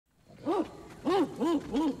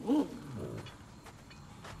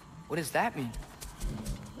What does that mean?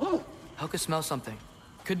 Helka smells something.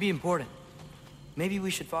 Could be important. Maybe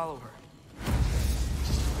we should follow her.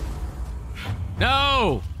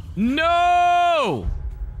 No! No!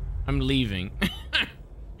 I'm leaving.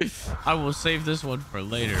 I will save this one for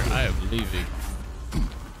later. I am leaving.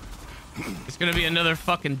 It's gonna be another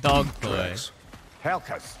fucking dog toy.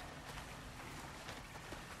 Helka's.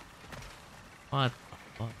 What the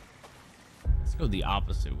fuck? Let's go the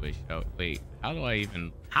opposite way. Wait, how do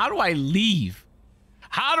I leave?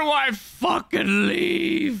 How do I fucking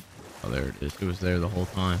leave? Oh, there it is. It was there the whole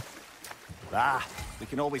time. Ah, we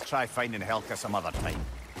can always try finding Helka some other time.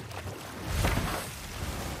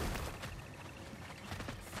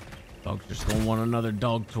 Dogs just don't want another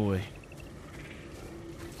dog toy.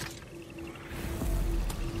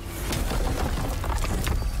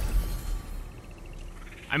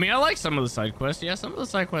 I mean, I like some of the side quests. Yeah, some of the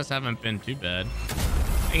side quests haven't been too bad.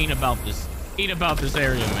 Ain't about this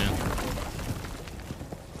area, man.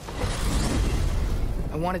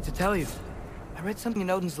 I wanted to tell you. I read something in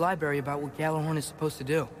Odin's library about what Gjallarhorn is supposed to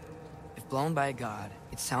do. If blown by a god,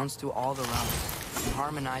 it sounds through all the realms and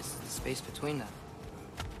harmonizes the space between them.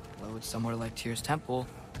 Blow it somewhere like Tyr's temple,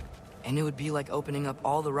 and it would be like opening up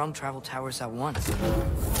all the realm travel towers at once.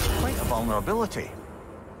 Quite a vulnerability.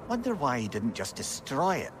 Wonder why he didn't just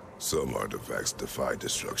destroy it. Some artifacts defy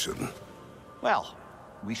destruction. Well,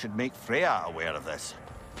 we should make Freya aware of this.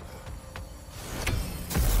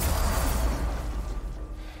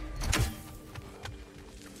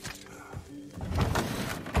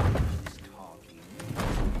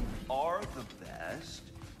 Are the best.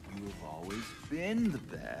 You have always been the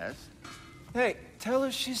best. Hey, tell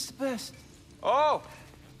her she's the best. Oh,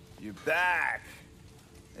 you're back.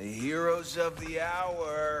 The heroes of the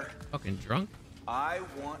hour. Fucking drunk? I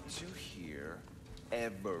want to hear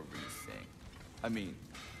everything. I mean,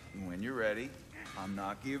 when you're ready, I'm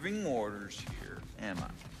not giving orders here, am I?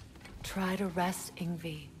 Try to rest,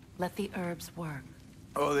 Ingvi. Let the herbs work.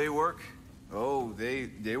 Oh, they work? Oh, they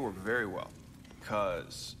work very well.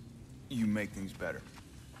 'Cause you make things better.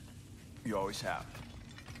 You always have.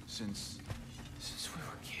 Since we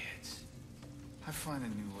were kids. I find a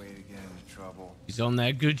new way to get into trouble. He's on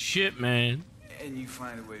that good shit, man. And you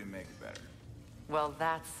find a way to make it better. Well,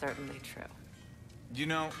 that's certainly true. You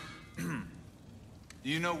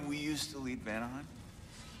know, we used to lead Vanaheim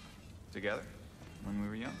together when we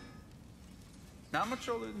were young. Not much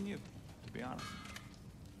older than you, to be honest.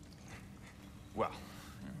 Well,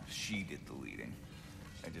 she did the leading.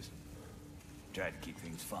 I just tried to keep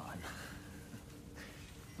things fun.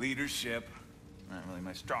 Leadership, not really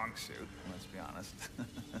my strong suit, let's be honest.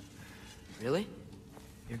 Really?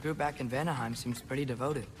 Your group back in Vanaheim seems pretty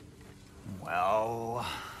devoted. Well,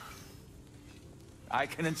 I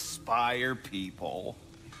can inspire people,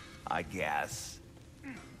 I guess.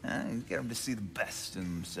 Get them to see the best in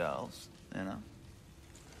themselves, you know?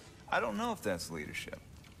 I don't know if that's leadership.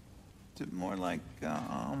 Is it more like,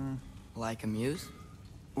 Like a muse?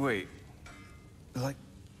 Wait, like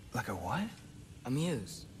a what? A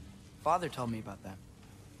muse. Father told me about them.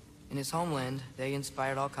 In his homeland, they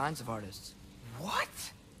inspired all kinds of artists.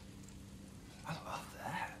 What? I love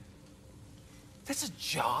that. That's a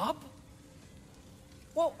job?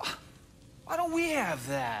 Well, why don't we have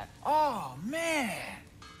that? Oh, man.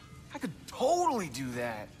 I could totally do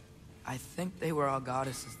that. I think they were all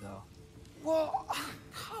goddesses, though. Well,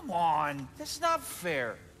 come on. That's not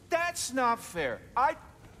fair. That's not fair.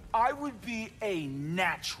 I would be a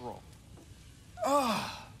natural.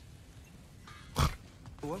 Oh.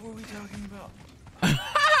 What were we talking about?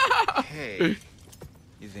 Hey,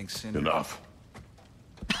 you think Cinder... Enough.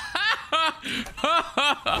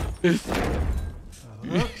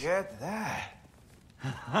 Look at that.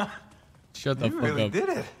 Shut the You fuck really up. did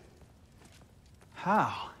it.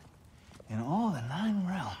 How, in all the 9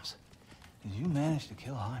 realms, did you manage to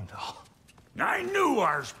kill Heimdall? I knew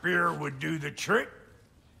our spear would do the trick.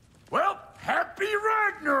 Well, happy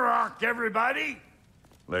Ragnarok, everybody.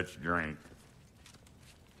 Let's drink.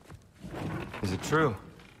 Is it true?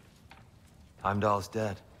 Heimdall's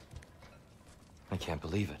dead. I can't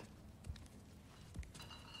believe it.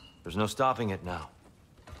 There's no stopping it now.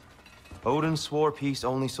 Odin swore peace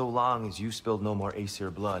only so long as you spilled no more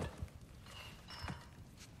Aesir blood.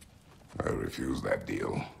 I refuse that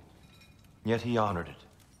deal. Yet he honored it.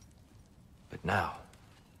 But now...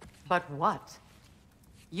 But what?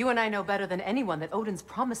 You and I know better than anyone that Odin's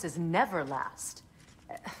promises never last.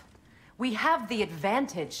 We have the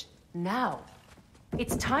advantage now.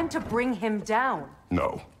 It's time to bring him down.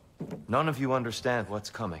 No. None of you understand what's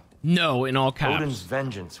coming. No, in all caps. Odin's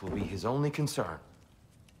vengeance will be his only concern.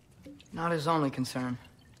 Not his only concern.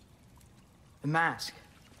 The mask.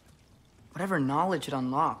 Whatever knowledge it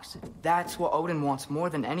unlocks, that's what Odin wants more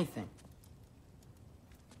than anything.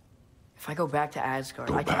 If I go back to Asgard,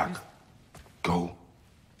 Go I can... back. Go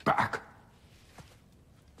back.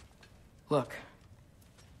 Look.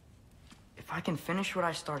 If I can finish what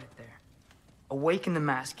I started there, awaken the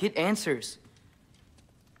mask, get answers,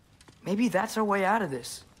 maybe that's our way out of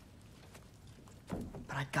this.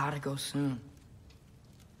 But I gotta go soon.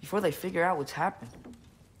 Before they figure out what's happened.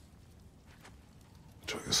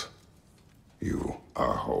 Atreus, you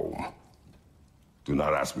are home. Do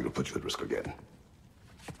not ask me to put you at risk again.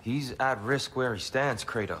 He's at risk where he stands,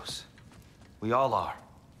 Kratos. We all are.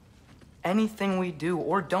 Anything we do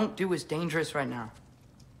or don't do is dangerous right now.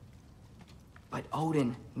 But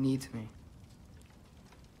Odin needs me.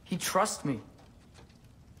 He trusts me.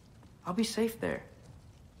 I'll be safe there.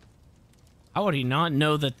 How would he not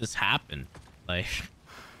know that this happened? Like,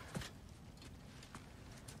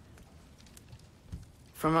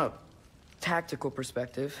 from a tactical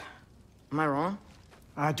perspective, am I wrong?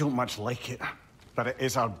 I don't much like it, but it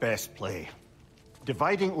is our best play.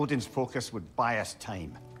 Dividing Odin's focus would buy us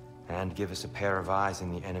time. And give us a pair of eyes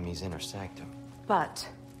in the enemy's inner sanctum. But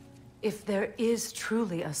if there is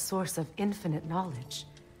truly a source of infinite knowledge,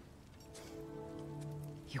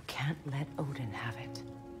 you can't let Odin have it.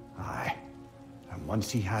 Aye. And once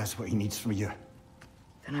he has what he needs from you...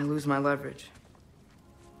 Then I lose my leverage.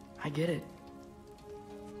 I get it.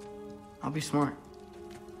 I'll be smart.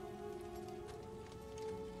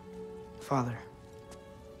 Father,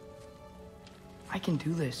 I can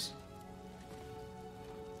do this.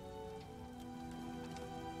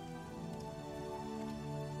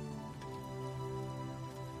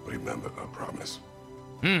 Remember our promise.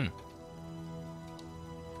 hmm.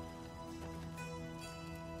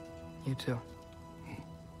 You too.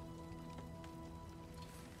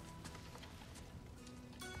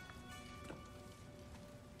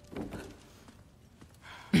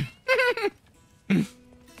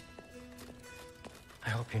 I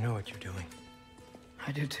hope you know what you're doing.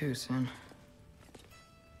 I do too, Sin.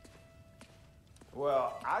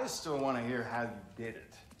 Well, I still want to hear how you did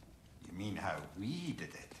it. You mean how we did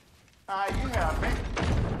it? You have me.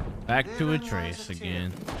 Back to Atreus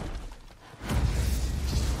again.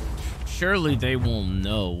 Surely they will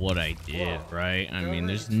know what I did, right? I mean,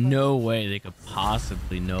 there's no way they could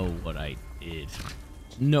possibly know what I did.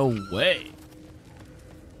 No way.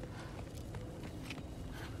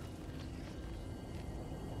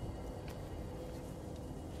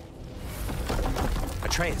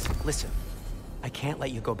 Atreus, listen. I can't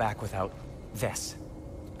let you go back without this.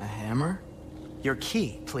 A hammer? Your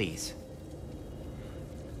key, please.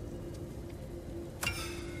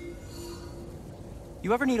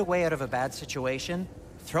 You ever need a way out of a bad situation?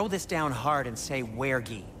 Throw this down hard and say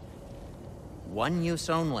wergi. One use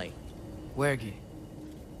only. Wergi.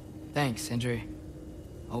 Thanks, Sindri.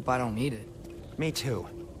 Hope I don't need it. Me too.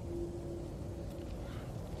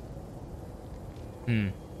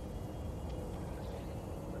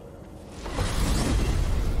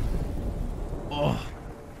 Oh.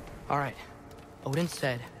 All right. Odin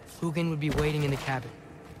said Hugin would be waiting in the cabin.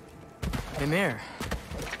 Mimir,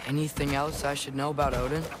 anything else I should know about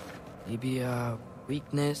Odin? Maybe a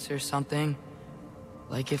weakness or something?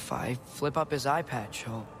 Like if I flip up his eye patch,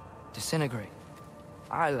 he'll disintegrate.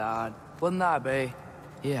 Aye, lad. Wouldn't that be?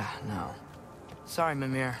 Yeah, no. Sorry,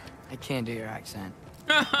 Mimir. I can't do your accent.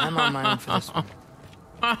 I'm on my own for this one.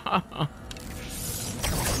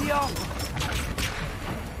 See y'all.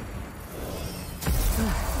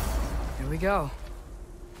 Here we go.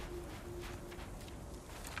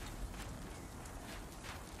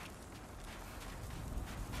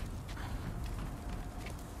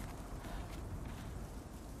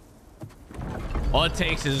 All it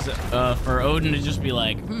takes is for Odin to just be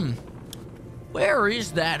like, where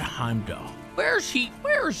is that Heimdall? Where is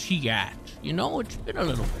he at? You know, it's been a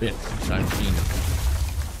little bit since I've seen him.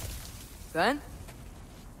 Ben?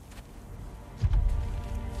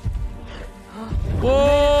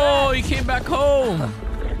 Whoa, he came back home.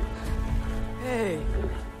 Hey.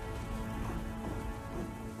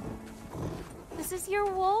 This is your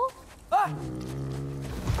wolf? Ah!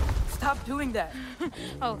 Stop doing that.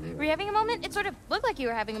 Oh, were you having a moment? It sort of looked like you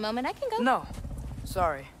were having a moment. I can go. No.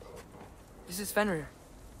 Sorry. This is Fenrir.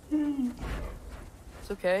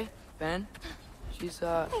 It's okay, Ben. She's,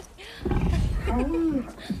 So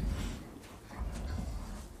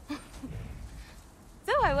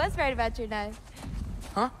I was right about your knife.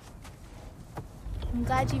 Huh? I'm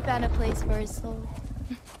glad you found a place for his soul.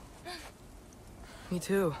 Me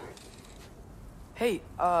too. Hey,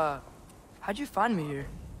 how'd you find me here?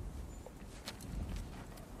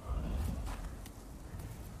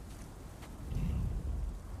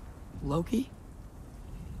 Loki?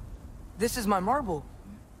 This is my marble.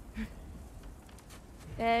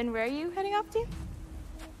 And where are you heading off to?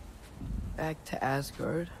 Back to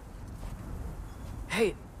Asgard.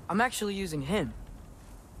 Hey, I'm actually using him.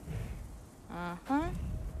 Uh-huh.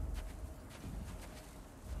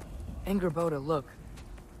 Angerboda, look.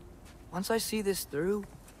 Once I see this through,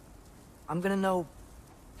 I'm gonna know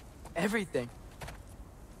everything.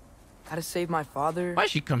 How to save my father. Why'd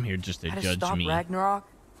she come here just to how to judge stop me? Ragnarok.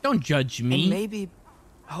 Don't judge me. And maybe,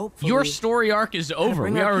 hopefully, your story arc is over.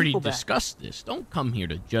 bring We our already people back. discussed this. Don't come here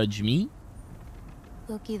to judge me.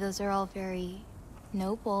 Loki, those are all very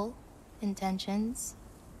noble intentions.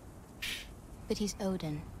 But he's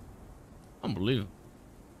Odin. Unbelievable.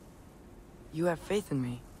 You have faith in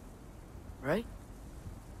me, right?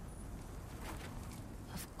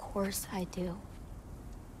 Of course I do.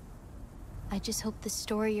 I just hope the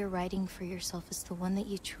story you're writing for yourself is the one that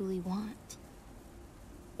you truly want.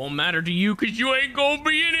 Won't matter to you because you ain't gonna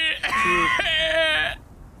be in it.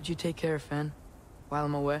 Would you take care of Fen while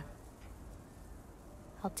I'm away?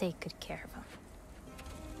 I'll take good care of him.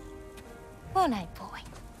 Won't I, boy?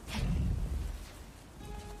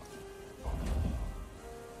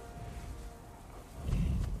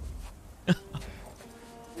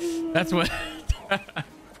 That's what.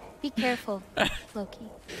 Be careful, Loki.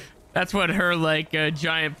 That's what her like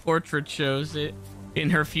giant portrait shows it in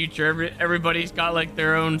her future. Everybody's got like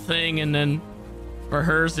their own thing, and then for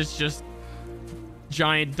hers it's just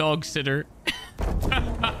giant dog sitter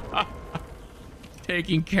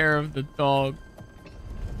taking care of the dog.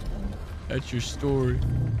 That's your story.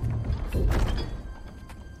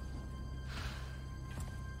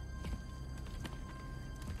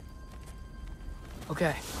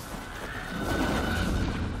 Okay.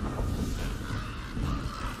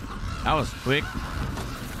 That was quick.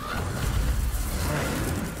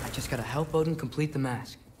 I just gotta help Odin complete the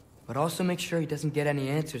mask, but also make sure he doesn't get any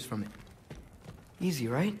answers from it. Easy,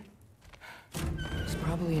 right? He's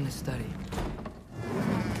probably in a study.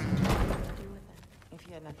 If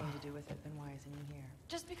he had nothing to do with it, then why isn't he here?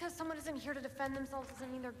 Just because someone isn't here to defend themselves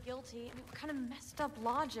doesn't mean they're guilty. I mean, what kind of messed up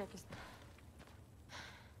logic is...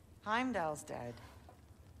 Heimdall's dead.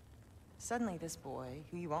 Suddenly this boy,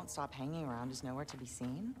 who you won't stop hanging around, is nowhere to be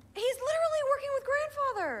seen? He's literally working with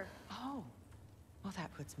grandfather! Oh. Well,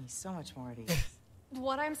 that puts me so much more at ease.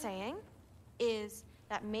 What I'm saying is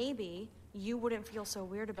that maybe you wouldn't feel so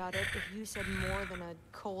weird about it if you said more than a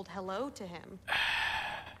cold hello to him.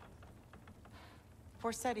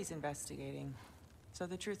 Forseti's investigating, so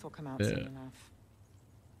the truth will come out soon enough.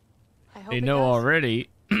 I hope They it know does. already.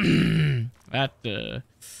 That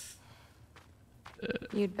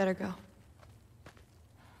You'd better go.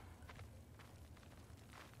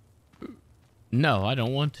 No, I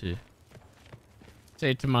don't want to.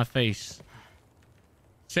 Say it to my face.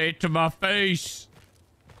 Say it to my face.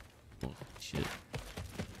 Oh, shit.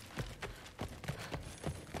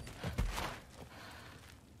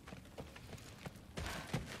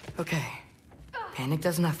 Okay. Panic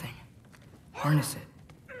does nothing. Harness it.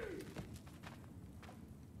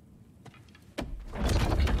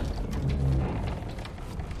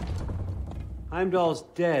 Heimdall's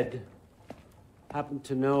dead. Happen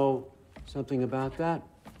to know something about that?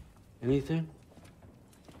 Anything?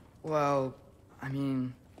 Well, I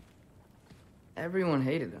mean, everyone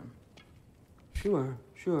hated him. Sure,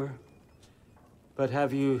 sure. But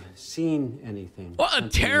have you seen anything? What a Something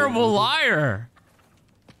terrible that- liar.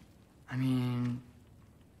 I mean,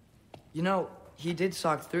 you know, he did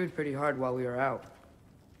sock through it pretty hard while we were out.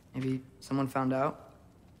 Maybe someone found out?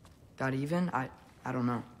 Got even? I don't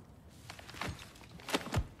know.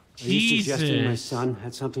 Are you suggesting my Jesus. son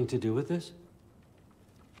had something to do with this?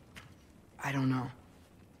 I don't know.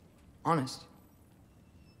 Honest.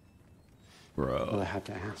 Well, I Bro. have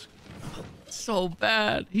to ask. So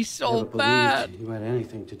bad. He's so Never believed bad. you had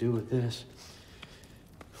anything to do with this.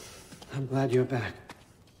 I'm glad you're back.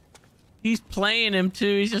 He's playing him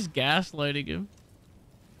too. He's just gaslighting him.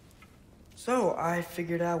 So, I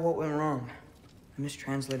figured out what went wrong. I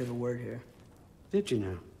mistranslated a word here. Did you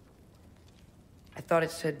now? I thought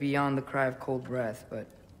it said beyond the cry of cold breath, but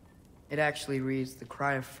it actually reads the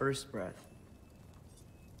cry of first breath.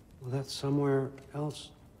 Well, that's somewhere else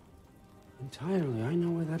entirely. I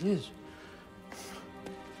know where that is.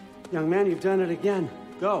 Young man, you've done it again.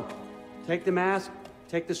 Go. Take the mask,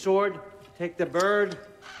 take the sword, take the bird.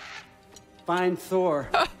 Find Thor.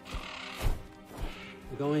 We're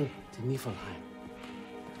going to Niflheim.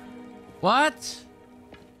 What?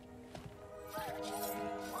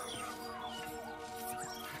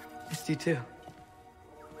 Missed you too.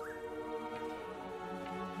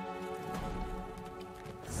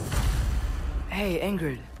 Hey,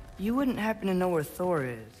 Ingrid. you wouldn't happen to know where Thor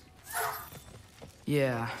is?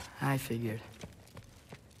 Yeah, I figured.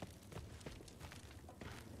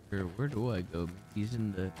 Where do I go? He's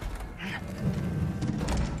in the...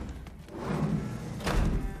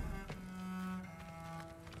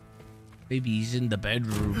 Maybe he's in the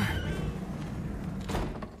bedroom.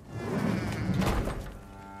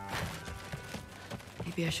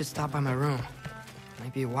 Maybe I should stop by my room.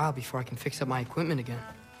 Might be a while before I can fix up my equipment again.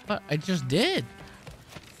 But I just did.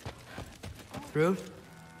 Rude?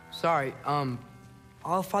 Sorry,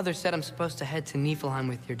 Allfather said I'm supposed to head to Niflheim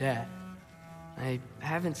with your dad. I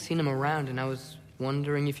haven't seen him around, and I was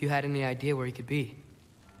wondering if you had any idea where he could be.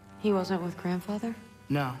 He wasn't with Grandfather?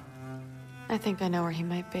 No. I think I know where he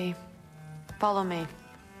might be. Follow me.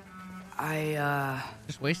 I,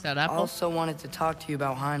 Just waste that apple? also wanted to talk to you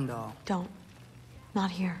about Heimdall. Don't. Not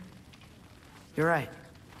here. You're right.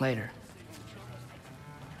 Later.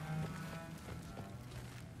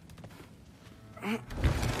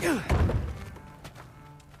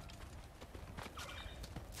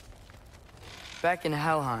 Back in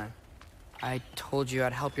Helheim, I told you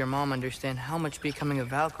I'd help your mom understand how much becoming a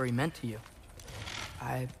Valkyrie meant to you.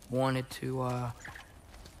 I wanted to,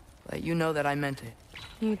 let you know that I meant it.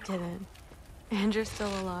 You didn't. And you're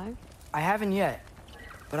still alive? I haven't yet,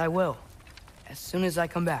 but I will. As soon as I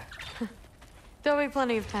come back. There'll be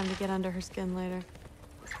plenty of time to get under her skin later.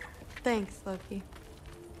 Thanks, Loki.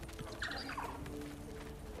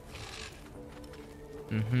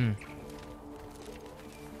 Mm-hmm.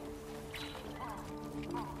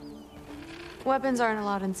 Weapons aren't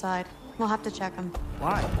allowed inside. We'll have to check them.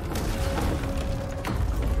 Why?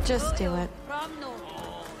 Just do it.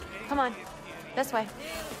 Come on. This way.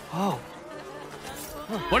 Oh.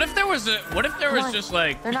 What if there was just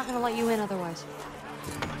like... They're not gonna let you in otherwise.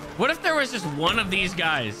 What if there was just one of these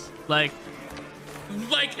guys, like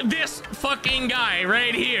this fucking guy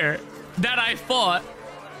right here that I fought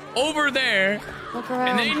over there,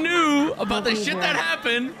 and they knew about the shit that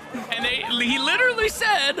happened, and he literally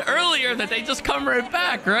said earlier that they just come right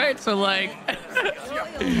back, right? So like,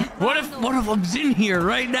 what if one of them's in here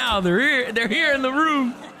right now? They're here in the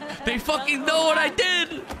room. They fucking know what I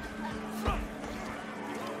did.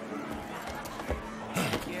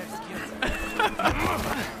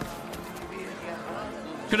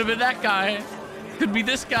 Could have been that guy. Could be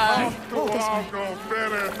this guy.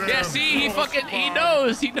 Yeah, see, he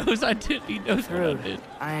knows. He knows I did. He knows what I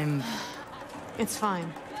did. It's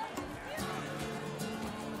fine.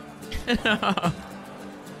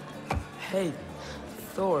 Hey,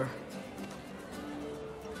 Thor.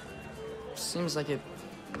 Seems like it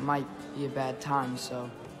might be a bad time, so...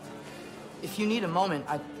 If you need a moment,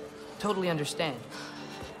 I totally understand.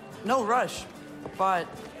 No rush, but...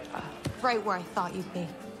 Right where I thought you'd be.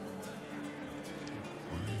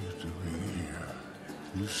 What are you doing here?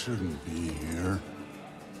 You shouldn't be here.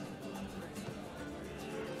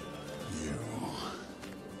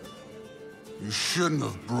 You shouldn't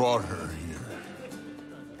have brought her here.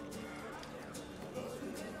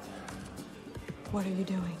 What are you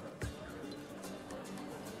doing?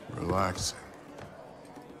 Relaxing.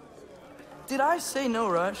 Did I say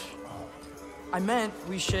no rush? I meant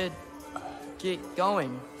we should get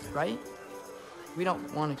going, right? We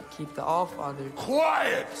don't want to keep the Allfather...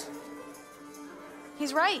 Quiet!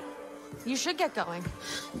 He's right. You should get going.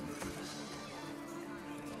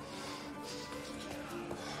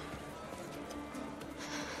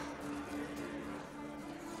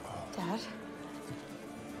 Dad?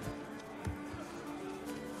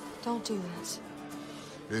 Don't do this.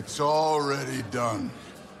 It's already done.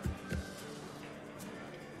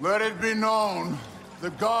 Let it be known, the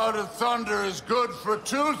God of Thunder is good for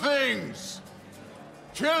two things.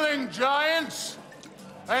 Killing giants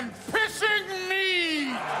and pissing me!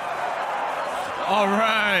 All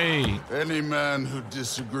right. Any man who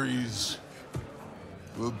disagrees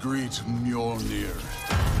will greet Mjolnir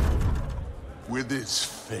with its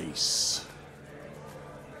face.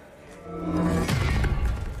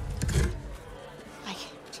 I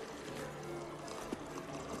can't.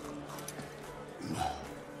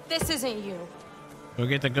 This isn't you. Do I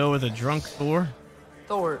get to go with a drunk Thor?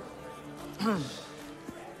 Thor...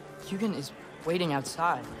 Hugin is waiting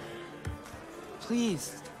outside.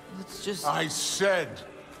 Please, let's just... I said,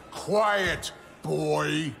 quiet,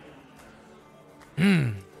 boy.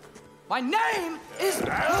 My name is...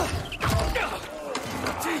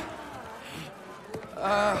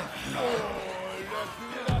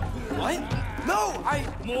 What? No,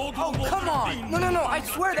 Oh, come on! No, I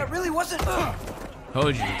swear that really wasn't...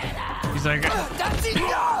 Told you. He's like... That's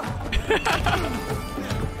enough!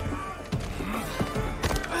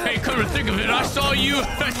 Hey, come to think of it, I saw you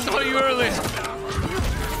earlier.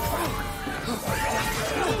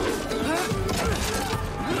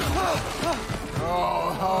 Oh,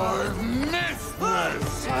 how I've missed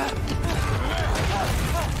this!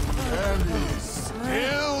 And he's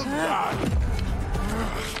still got it.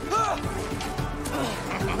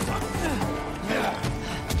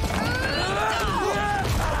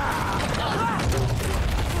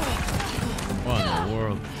 What in the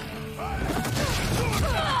world?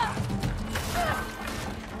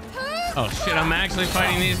 Oh shit, I'm actually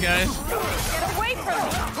fighting these guys? Get away from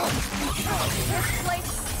me! This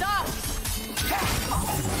place sucks!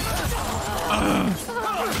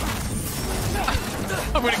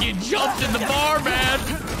 I'm gonna get jumped in the bar, man!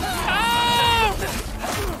 Ah!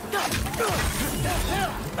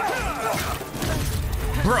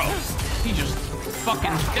 Bro, he just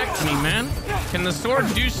fucking decked me, man. Can the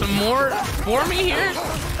sword do some more for me here?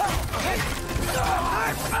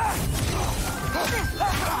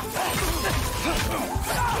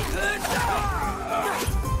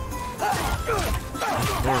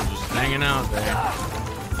 Sword just hanging out there.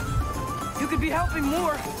 You could be helping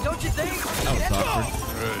more, don't you think? That was awkward.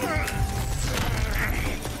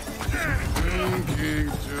 Thinking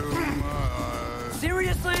too much.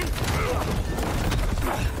 Seriously?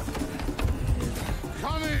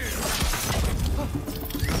 Come here.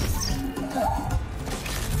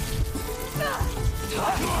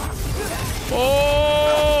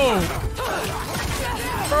 Oh!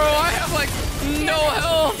 Bro, I have like no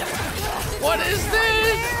health. What is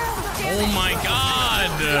this? Oh my god.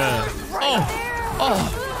 Oh. Oh.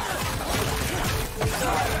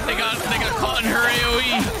 They got caught in her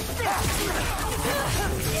AoE.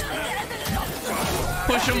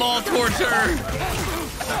 Push them all towards her.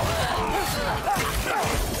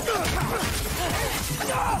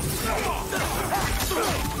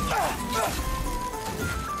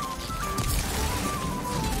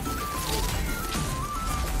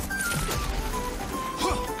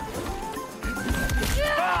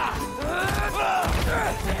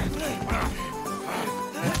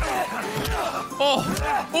 Oh!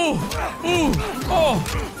 Ooh! Ooh! Oh!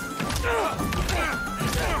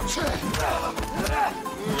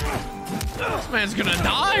 This man's gonna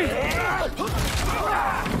die!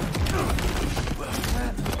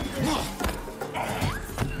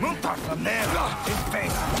 Muta from there is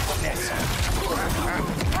faithfulness.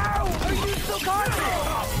 How are you so confident?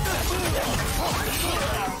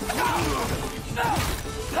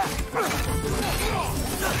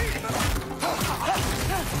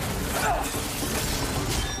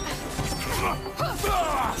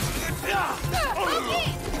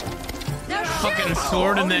 Fucking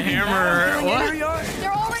sword in the hammer. What?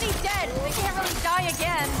 They're already dead. They can't really die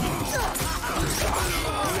again.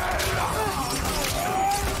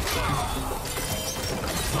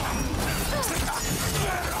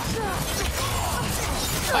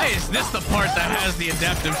 Why is this the part that has the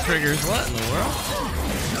adaptive triggers? What in the world?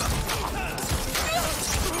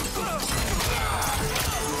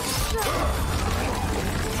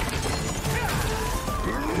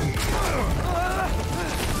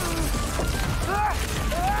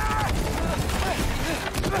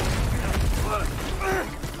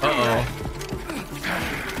 Uh-oh.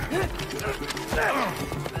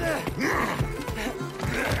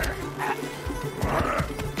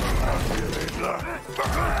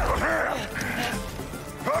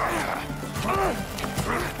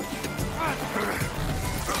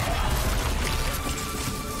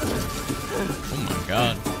 Oh my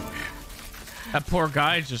god. That poor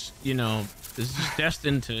guy just, you know, is just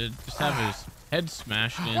destined to just have his head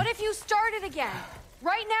smashed in. What if you started again?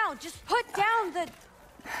 Right now, just put down the...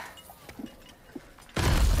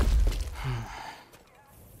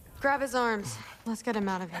 Grab his arms. Let's get him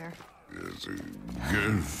out of here. It's a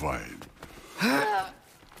good fight.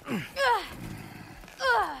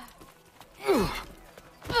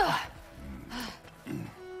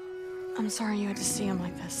 I'm sorry you had to see him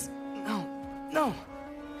like this. No,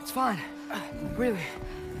 it's fine. Really.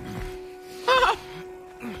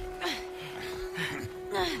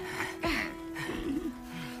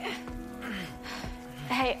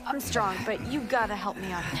 Hey, I'm strong, but you gotta help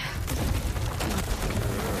me out.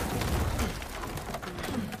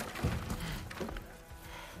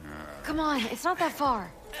 Come on, it's not that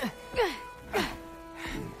far.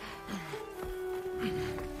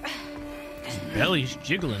 His belly's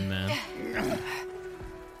jiggling, man.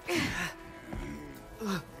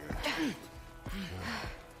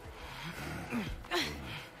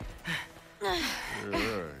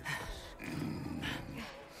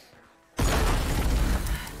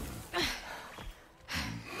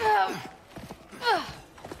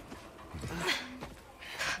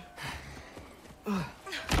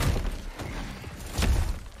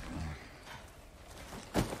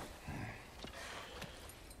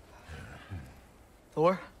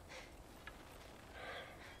 Thor?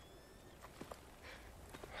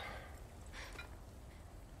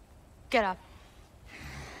 Get up.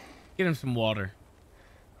 Get him some water.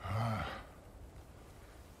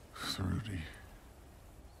 Thrudy.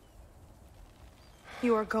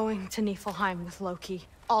 You are going to Niflheim with Loki.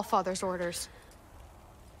 Allfather's orders.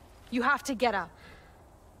 You have to get up.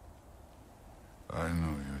 I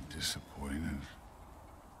know you're disappointed.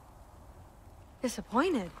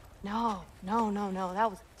 Disappointed? No. That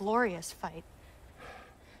was a glorious fight.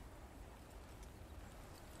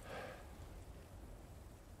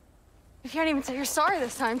 You can't even say you're sorry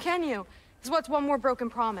this time, can you? Because what's one more broken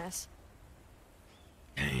promise?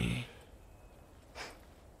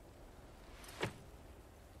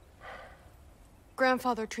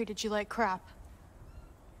 Grandfather treated you like crap.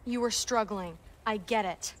 You were struggling. I get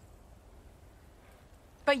it.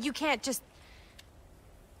 But you can't just...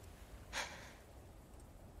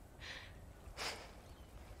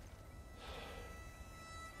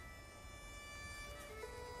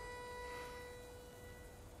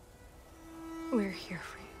 We're here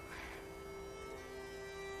for you.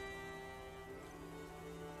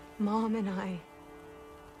 Mom and I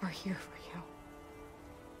are here for you.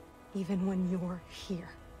 Even when you're here.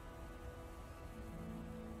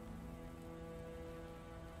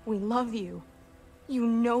 We love you. You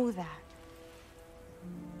know that.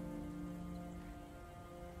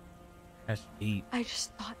 That's deep. I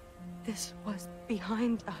just thought this was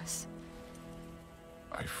behind us.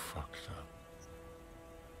 I fucked up.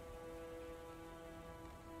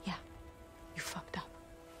 Yeah, you fucked up.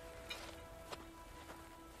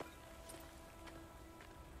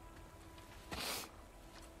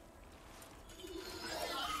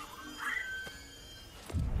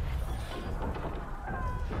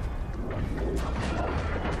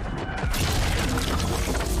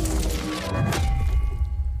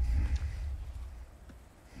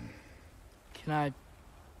 Can I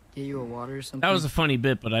get you a water or something? That was a funny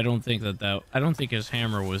bit, but I don't think I don't think his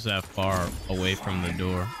hammer was that far away from the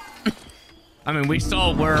door. I mean, we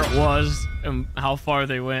saw where it was and how far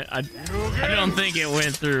they went. I don't think it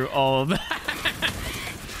went through all of that.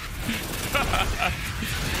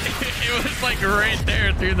 It was like right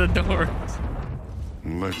there through the door.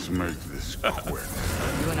 Let's make this quick.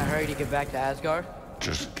 You in a hurry to get back to Asgard?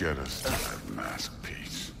 Just get us to that mask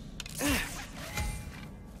piece.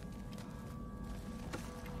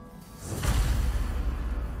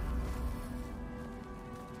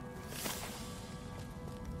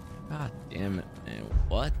 God damn it, man.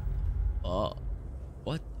 What?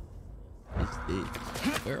 What is this?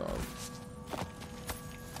 Where are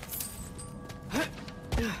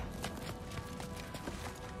we?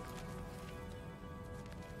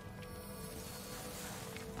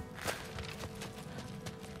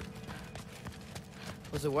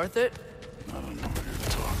 Was it worth it? I don't know what you're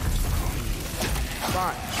talking about.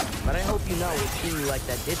 Fine, but I hope you know it's you like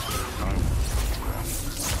that ditch.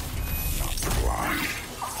 Not blind.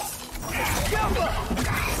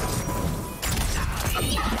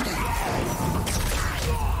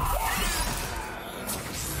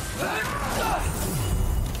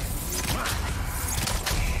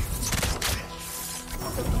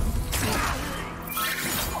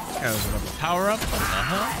 That was a power up. What the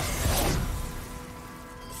hell?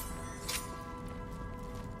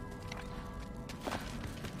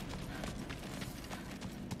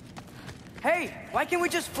 Hey, why can't we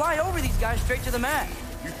just fly over these guys straight to the mat?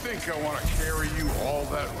 You think I want to carry you all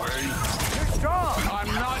that way? You're strong. I'm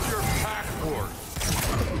not your pack horse.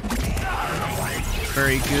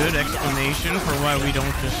 Very good explanation for why we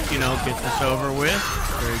don't just, you know, get this over with.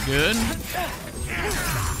 Very good.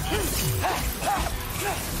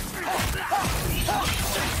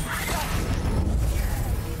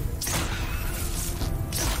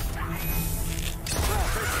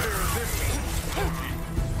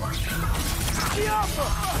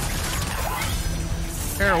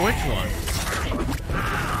 Here, which one?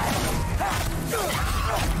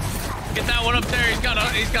 Get that one up there. He's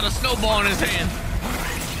got a snowball in his hand.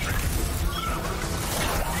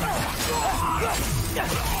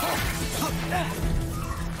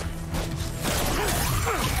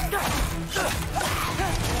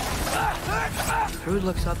 Rude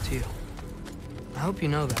looks up to you. I hope you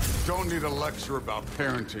know that. Don't need a lecture about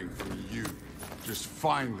parenting from you. Just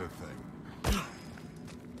find the thing.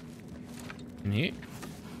 Neat.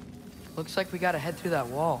 Looks like we gotta head through that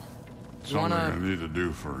wall. You Something wanna... I need to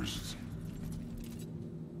do first.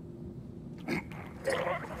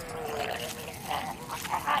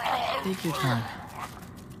 Take your time.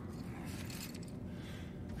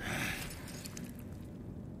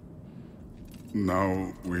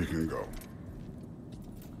 Now we can go.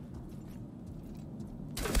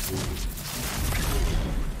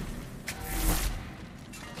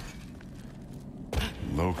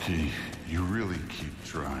 Loki, you really keep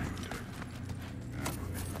trying to... I don't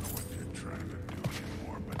even know what you're trying to do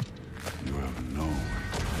anymore, but you have no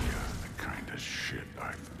idea the kind of shit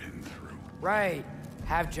I've been through. Right.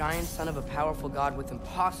 Half giant, son of a powerful god with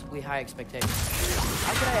impossibly high expectations.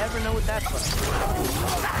 How could I ever know what that's like?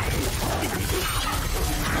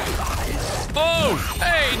 Oh!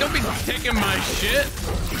 Hey, don't be taking my shit!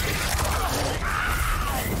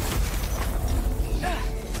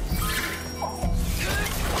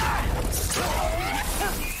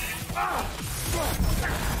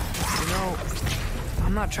 You know,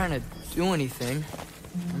 I'm not trying to do anything.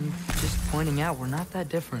 I'm just pointing out we're not that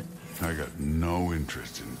different. I got no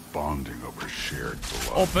interest in bonding over shared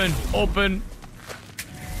blood. Open! Open!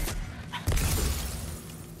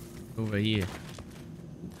 Over here.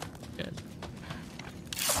 Good.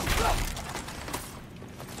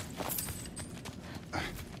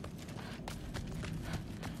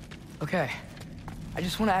 Okay. I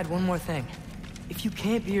just want to add one more thing. If you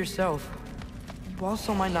can't be yourself, you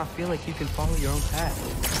also might not feel like you can follow your own path.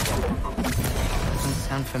 Doesn't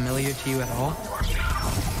sound familiar to you at all?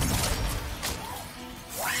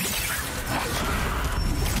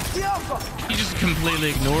 He just completely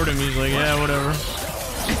ignored him. He's like, yeah, whatever.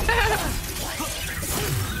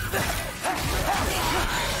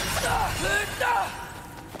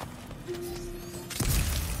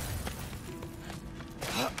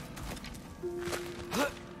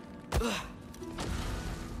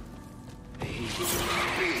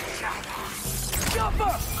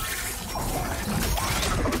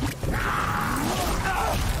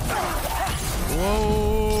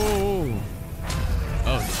 Whoa!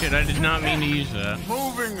 Oh shit, I did not mean to use that.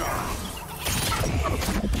 Moving on.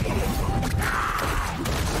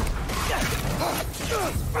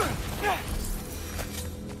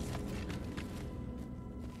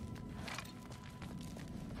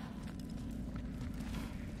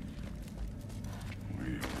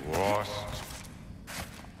 We lost.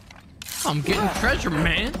 I'm getting treasure,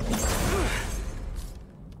 man.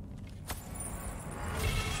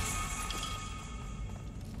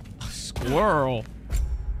 A squirrel.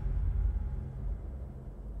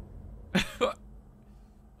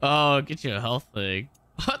 Oh, get you a health thing.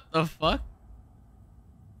 What the fuck?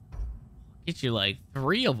 Get you like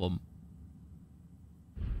 3 of them.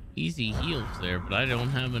 Easy heals there, but I don't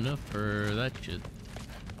have enough for that shit.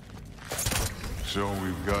 So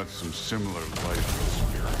we've got some similar life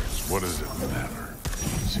experience. What does it matter?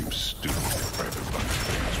 Seems stupid to fight a bunch of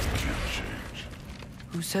things we can't change.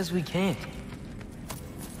 Who says we can't?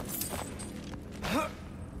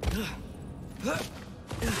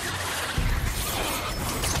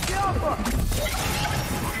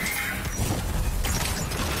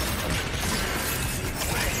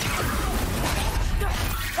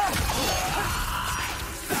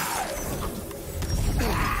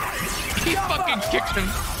 He fucking kicked him.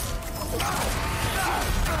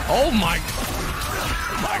 Oh my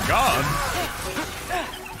god.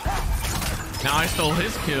 Now I stole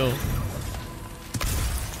his kill.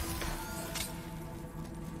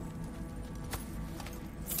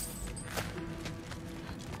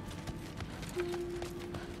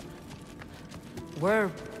 We're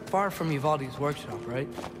far from Uvalde's workshop, right?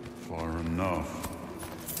 Far enough.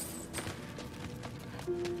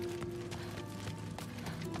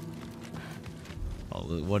 Oh,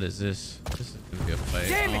 what is this? This is gonna be a fight.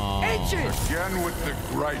 Damn it, ancient! Again with the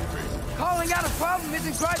griping. Calling out a problem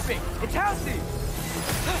isn't griping. It's healthy.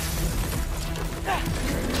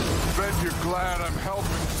 Bet you're glad I'm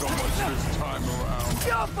helping so much this time around.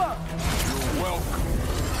 Jumper! You're welcome.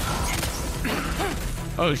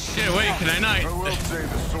 Oh shit, wait, can I not? I will say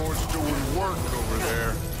the sword's doing work over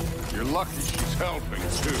there. You're lucky she's helping,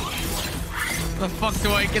 too. The fuck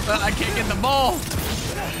do I get that? I can't get the ball.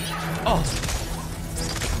 Oh.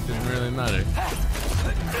 Didn't really matter.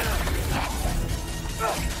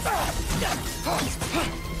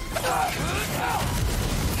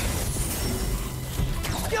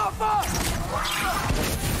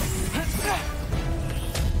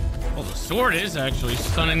 Oh, the sword is actually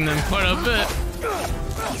stunning them quite a bit.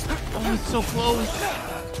 Oh, it's so close.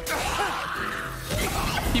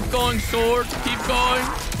 Keep going, sword. Keep going.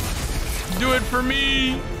 Do it for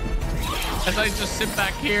me. As I just sit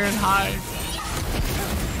back here and hide.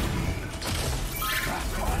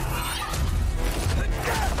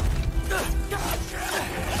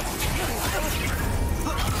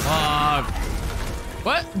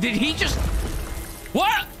 What? Did he just...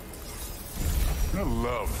 What? I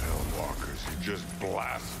love Hellwalkers. You just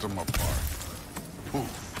blast them apart. Poof.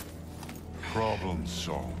 Problem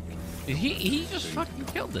solved. Did he just fucking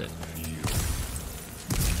killed it.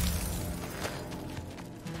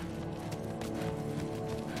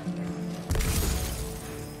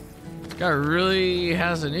 Guy really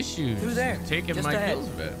has an issue. Through there, Taking just my ahead. kills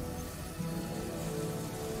a bit.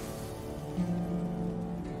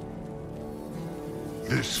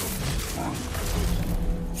 This'll be fun.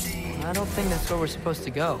 I don't think that's where we're supposed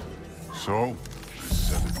to go. So, I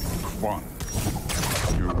said it'd be fun.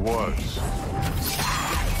 Here it was.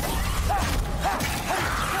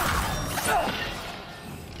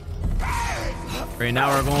 Right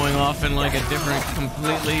now we're going off in like a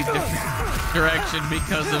completely different direction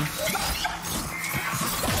because of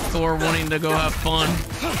Thor wanting to go have fun.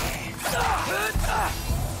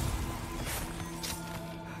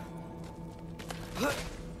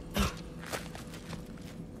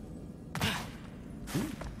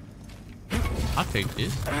 I'll take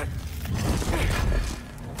this.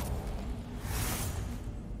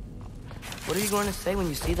 What are you going to say when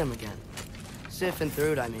you see them again? Siphon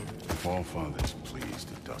through it, I mean. If Allfather's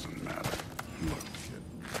pleased, it doesn't matter. Look, kid,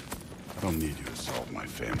 I don't need you to solve my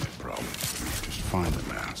family problems. Just find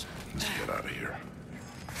the mask. Let's get out of here.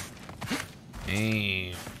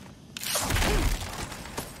 Damn.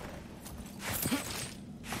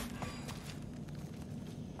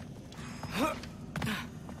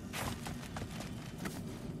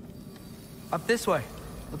 Up this way.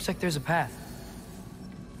 Looks like there's a path.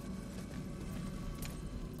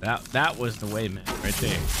 That was the way, man, right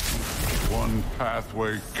there. One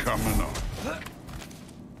pathway coming up.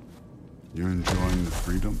 You enjoying the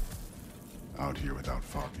freedom? Out here without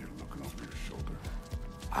Fabio looking over your shoulder.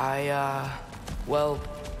 Well,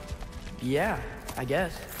 yeah, I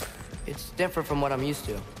guess. It's different from what I'm used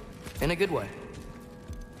to. In a good way.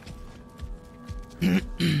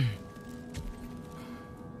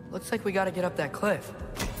 Looks like we gotta get up that cliff.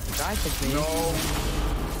 I think maybe... No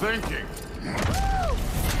thinking.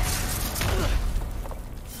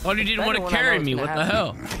 Oh, you didn't want to carry me. What the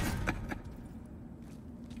hell?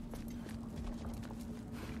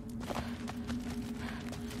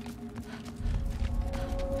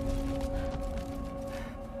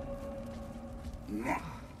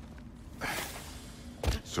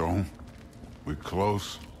 So, we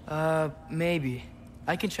close? Maybe.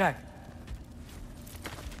 I can check.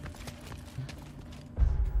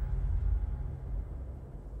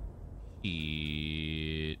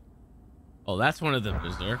 Shit. Oh, that's one of the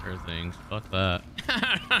berserker things. Fuck that.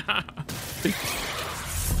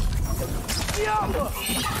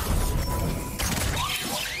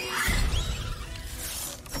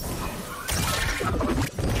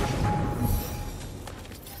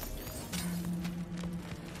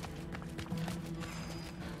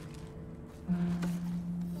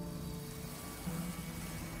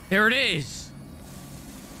 There it is.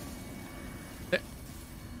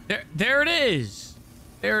 There it is.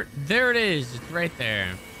 There it is. It's right there.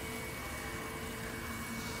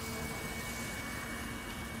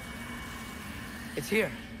 It's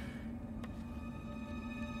here.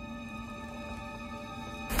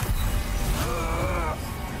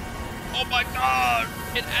 Oh my god!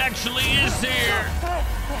 It actually is here!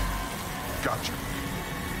 Gotcha.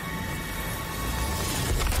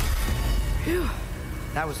 Phew.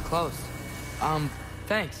 That was close.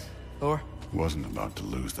 Thanks, Thor. Wasn't about to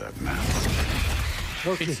lose that man.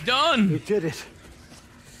 Loki, it's done! We did it.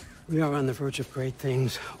 We are on the verge of great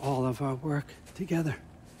things. All of our work together.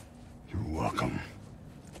 You're welcome.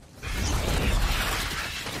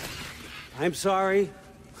 I'm sorry.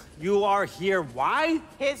 You are here. Why?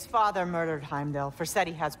 His father murdered Heimdall.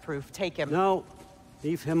 Forseti has proof. Take him. No.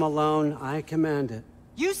 Leave him alone. I command it.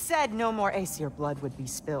 You said no more Aesir blood would be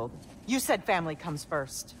spilled. You said family comes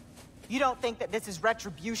first. You don't think that this is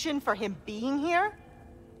retribution for him being here?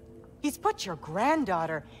 He's put your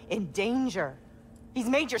granddaughter in danger. He's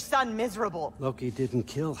made your son miserable. Loki didn't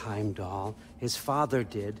kill Heimdall. His father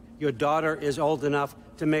did. Your daughter is old enough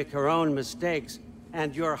to make her own mistakes.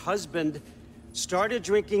 And your husband started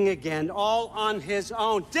drinking again, all on his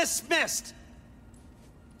own. Dismissed!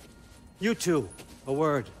 You two, a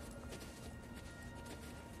word.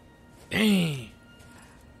 Dang.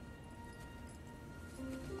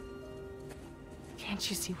 Can't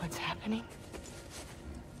you see what's happening?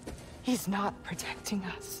 He's not protecting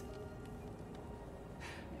us.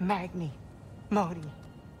 Magni, Modi,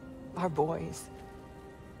 our boys.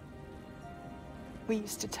 We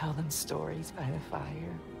used to tell them stories by the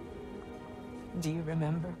fire. Do you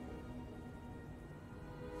remember?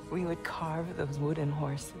 We would carve those wooden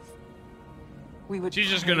horses. We would. She's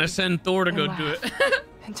just gonna send Thor to go do it.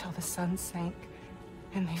 Until the sun sank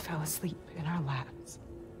and they fell asleep in our laps.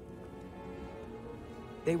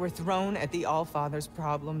 They were thrown at the Allfather's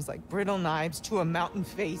problems like brittle knives to a mountain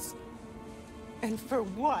face. And for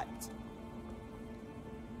what?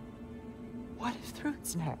 What if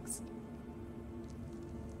Thrud's next?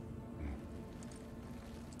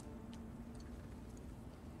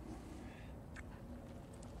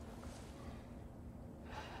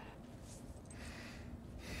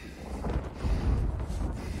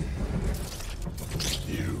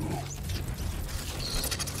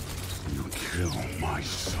 My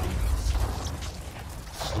sons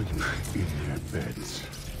sleep in their beds.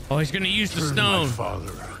 Oh, he's gonna use the Turn stone. my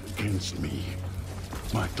father against me.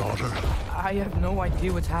 My daughter. I have no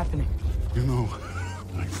idea what's happening. You know,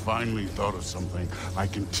 I finally thought of something I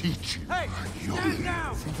can teach you. Hey, stand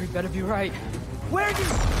down! Sentry better be right. Where did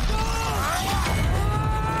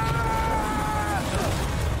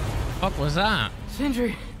Fuck was that?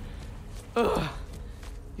 Sindri. Ugh.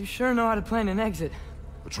 You sure know how to plan an exit.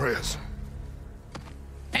 Atreus.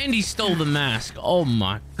 And he stole the mask. Oh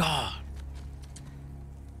my god.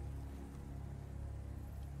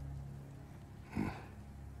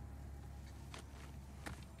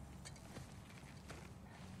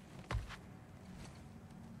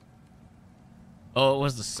 Oh, it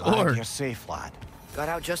was the Glad sword. you're safe, lad. Got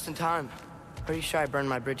out just in time. Pretty sure I burned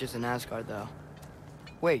my bridges in Asgard, though.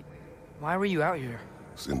 Wait, why were you out here?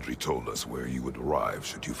 Sindri told us where you would arrive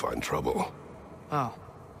should you find trouble. Oh,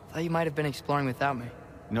 thought you might have been exploring without me.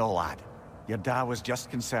 No, lad. Your dad was just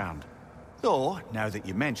concerned. Though, now that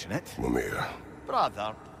you mention it... Mimir.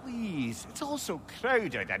 Brother, please. It's all so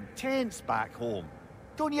crowded and tense back home.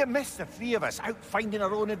 Don't you miss the three of us out finding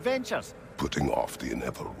our own adventures? Putting off the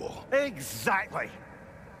inevitable. Exactly.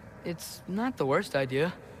 It's not the worst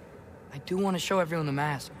idea. I do want to show everyone the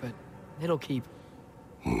mask, but it'll keep.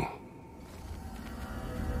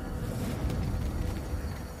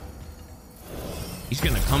 He's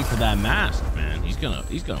gonna come for that mask, man. He's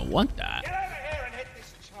gonna want that. Get over here and hit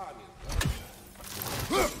this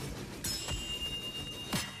charming.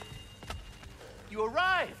 You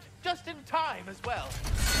arrived just in time as well.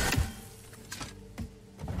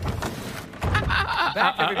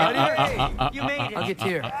 Back, everybody. Hey, you made it. I'll get to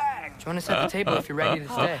you. Join us at the table if you're ready to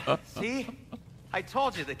stay. See? I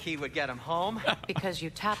told you the key would get him home. Because you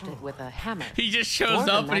tapped it with a hammer. He just shows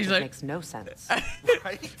up and he's like, makes no sense.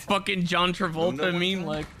 fucking John Travolta meme,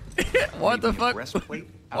 like, what the fuck?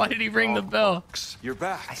 Why did he ring the bell? You're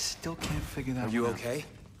back. I still can't figure that out. Are you okay?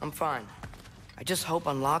 I'm fine. I just hope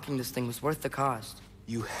unlocking this thing was worth the cost.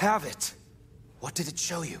 You have it. What did it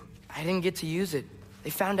show you? I didn't get to use it. They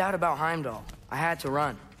found out about Heimdall. I had to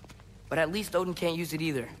run. But at least Odin can't use it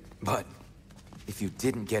either. But if you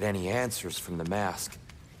didn't get any answers from the mask,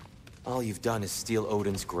 all you've done is steal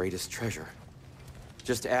Odin's greatest treasure.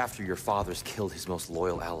 Just after your father's killed his most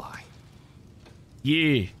loyal ally.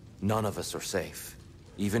 Yeah. None of us are safe.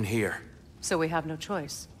 Even here. So we have no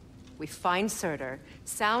choice. We find Surtur,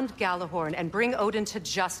 sound Galahorn, and bring Odin to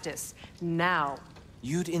justice. Now.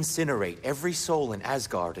 You'd incinerate every soul in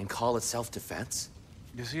Asgard and call it self-defense?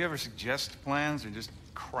 Does he ever suggest plans or just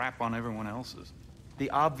crap on everyone else's? The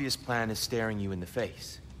obvious plan is staring you in the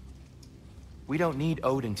face. We don't need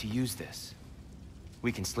Odin to use this.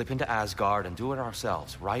 We can slip into Asgard and do it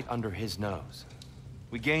ourselves, right under his nose.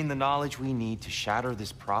 We gain the knowledge we need to shatter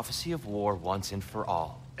this prophecy of war once and for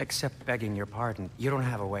all. Except begging your pardon, you don't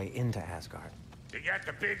have a way into Asgard. They got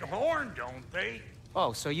the big horn, don't they?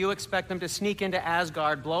 Oh, so you expect them to sneak into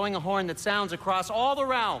Asgard, blowing a horn that sounds across all the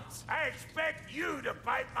realms? I expect you to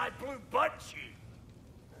bite my blue butt cheek.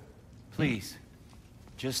 Please,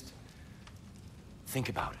 just think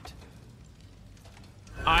about it.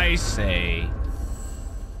 I say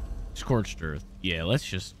scorched earth. Yeah, let's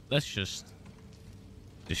just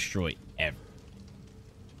destroy everything.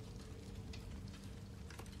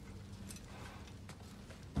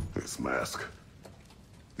 This mask.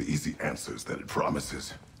 The easy answers that it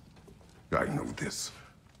promises. I know this.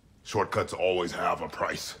 Shortcuts always have a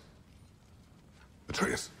price.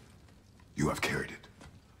 Atreus, you have carried it.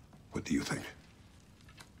 What do you think?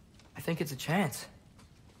 I think it's a chance.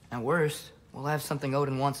 At worst, we'll have something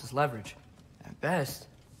Odin wants as leverage. At best,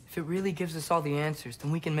 if it really gives us all the answers,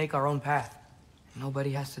 then we can make our own path. And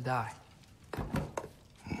nobody has to die.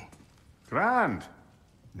 Grand.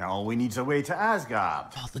 Now all we need's a way to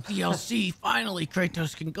Asgard. Oh, the DLC. Finally,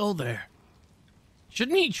 Kratos can go there.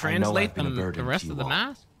 Shouldn't he translate the rest of the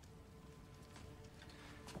mask?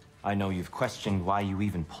 I know you've questioned why you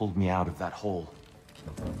even pulled me out of that hole.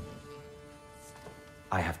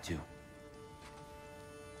 I have too.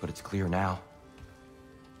 But it's clear now.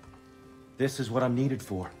 This is what I'm needed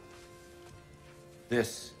for.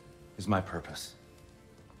 This is my purpose.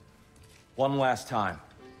 One last time,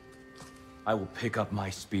 I will pick up my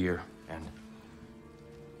spear and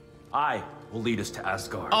I will lead us to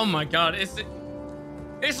Asgard. Oh my god, it's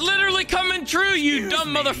literally coming true, you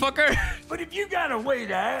dumb motherfucker. But if you got a way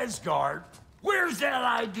to Asgard, where's that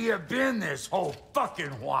idea been this whole fucking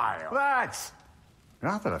while? That's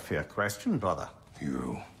rather a fair question, brother.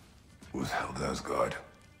 You withheld Asgard.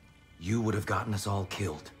 You would have gotten us all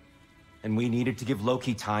killed. And we needed to give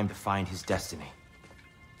Loki time to find his destiny.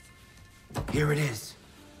 Here it is.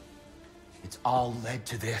 It's all led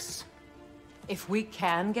to this. If we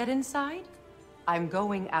can get inside, I'm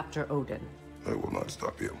going after Odin. I will not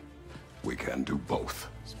stop you. We can do both.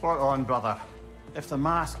 Spot on, brother. If the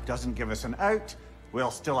mask doesn't give us an out,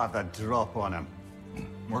 we'll still have the drop on him.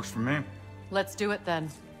 Works for me. Let's do it then.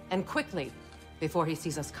 And quickly, before he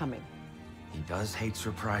sees us coming. He does hate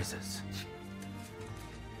surprises.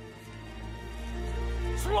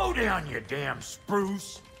 Slow down, you damn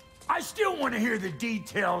spruce. I still want to hear the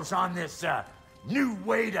details on this, new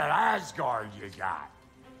way to Asgard you got.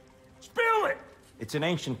 Spill it! It's an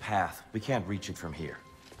ancient path. We can't reach it from here.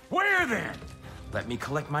 Where then? Let me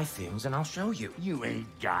collect my things and I'll show you. You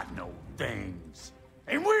ain't got no things.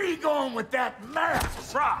 And where are you going with that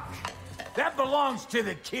mask, Brock? That belongs to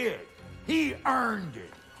the kid. He earned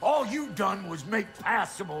it. All you done was make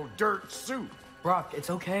passable dirt soup. Brock, it's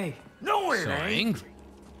okay. No, it So ain't. angry.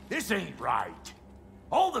 This ain't right.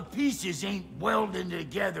 All the pieces ain't welding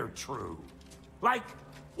together true. Like,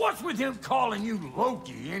 what's with him calling you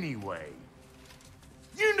Loki anyway?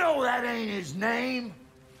 You know that ain't his name.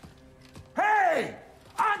 Hey!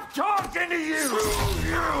 I'm talking to you!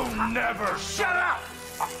 You never shut up!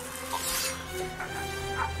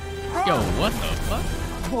 Yo, what the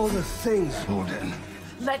fuck? All the things. Odin.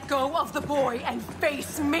 Let go of the boy and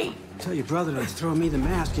face me! Tell your brother to throw me the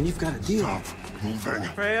mask and you've got a deal. Stop moving.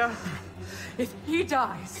 Freya, if he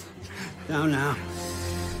dies... Now.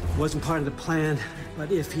 Wasn't part of the plan,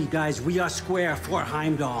 but if he dies, we are square for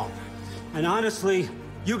Heimdall. And honestly,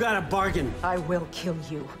 you got a bargain. I will kill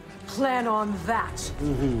you. Plan on that.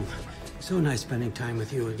 Mm-hmm. So nice spending time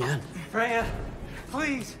with you again. Freya,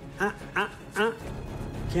 please.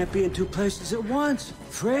 Can't be in two places at once.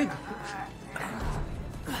 Frig.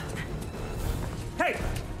 Hey!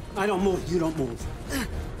 I don't move, you don't move.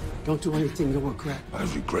 Don't do anything you'll regret. I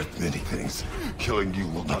regret many things. Killing you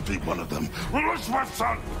will not be one of them. Release my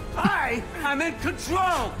son! I'm in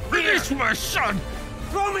control! Release my son!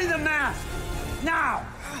 Throw me the mask! Now!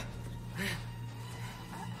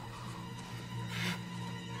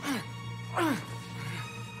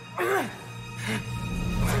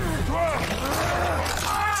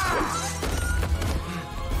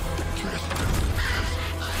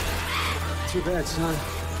 Too bad, son.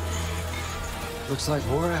 Looks like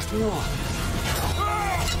war after all.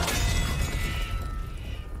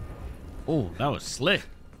 Oh, that was slick.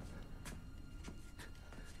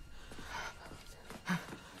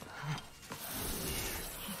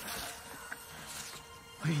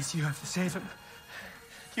 Please, you have to save him.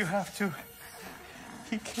 You have to.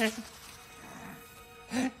 He can't.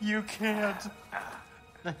 You can't.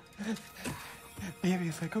 Maybe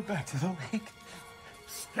if I go back to the lake.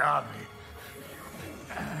 Stop it.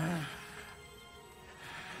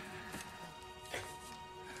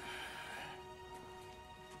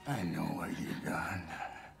 I know what you've done.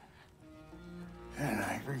 And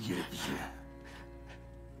I forgive you.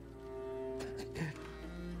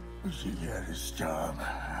 But you gotta stop.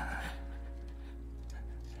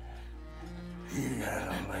 You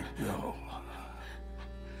gotta let go.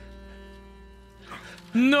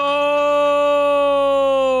 No!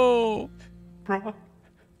 Bro.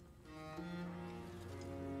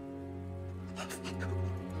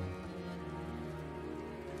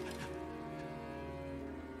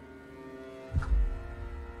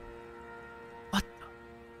 What the?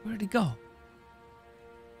 Where'd he go?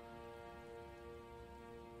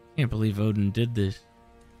 Can't believe Odin did this.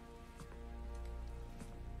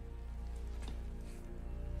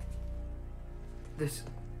 This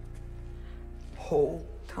whole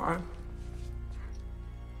time?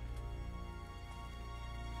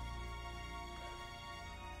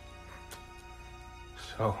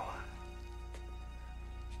 So,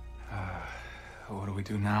 what do we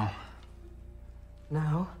do now?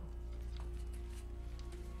 Now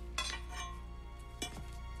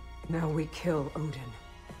we kill Odin.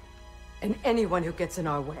 And anyone who gets in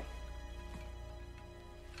our way.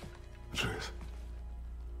 Atreus.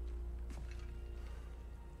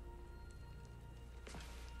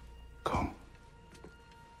 Come.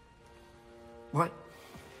 What?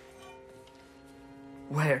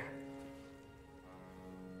 Where?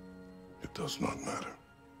 It does not matter.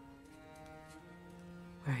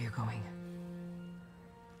 Where are you going?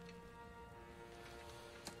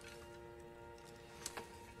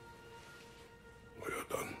 We are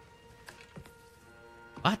done.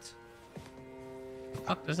 What? The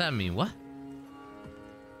fuck does that mean? What?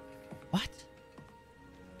 What?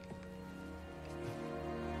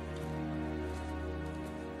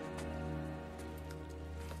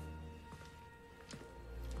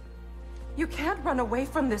 You can't run away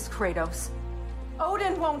from this, Kratos.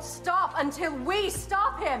 Odin won't stop until we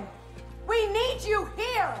stop him. We need you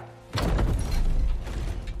here!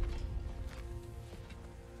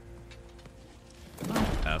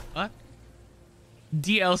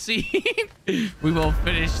 DLC. We won't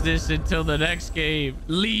finish this until the next game.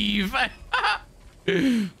 Leave.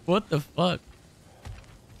 What the fuck?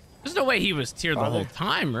 There's no way he was Tyr the whole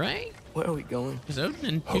time, right? Where are we going? Was Odin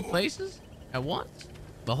in two places at once?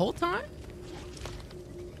 The whole time?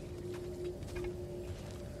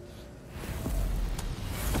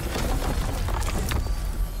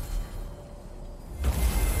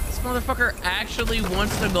 This motherfucker actually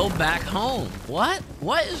wants to go back home. What?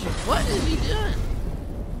 What is he doing?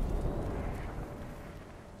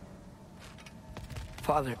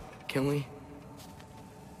 Father, can we?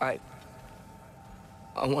 I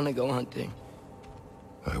want to go hunting.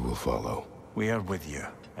 I will follow. We are with you,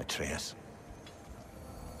 Atreus.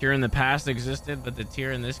 Tyr in the past existed, but the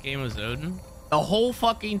Tyr in this game was Odin? The whole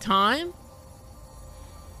fucking time?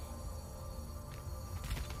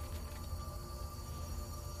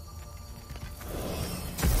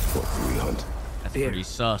 What do we hunt? That's pretty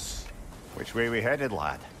sus. Which way we headed,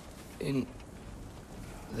 lad? In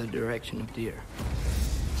the direction of deer.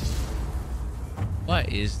 What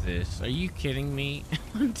is this? Are you kidding me?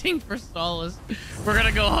 Hunting for solace. We're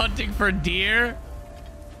gonna go hunting for deer?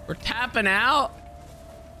 We're tapping out?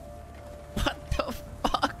 What the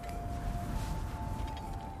fuck?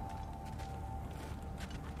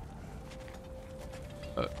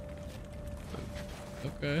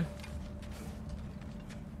 Okay.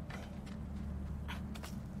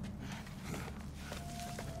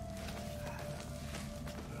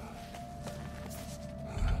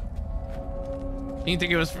 You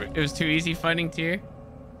think it was too easy fighting Tyr?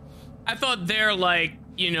 I thought they're like,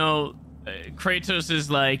 you know, Kratos is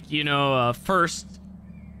like, you know, first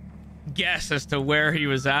guess as to where he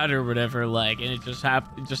was at or whatever, like, and it just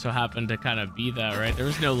so happened to kind of be that, right? There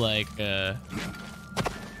was no like I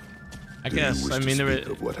guess, I mean,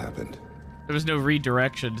 what happened? There was no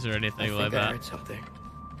redirections or anything like that. I heard something.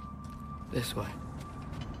 This way.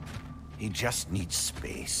 He just needs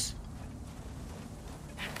space.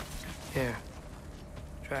 Here.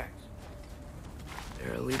 Tracks.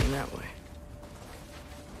 They're leading that way.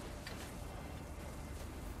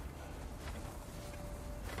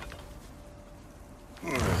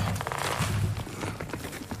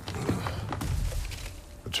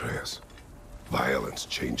 Atreus, violence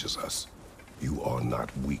changes us. You are not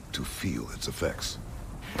weak to feel its effects.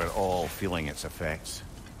 We're all feeling its effects.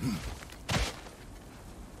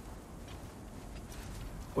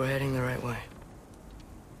 We're heading the right way.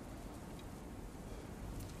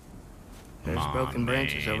 There's broken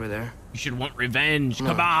branches over there. You should want revenge.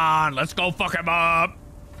 Come on, let's go fuck him up.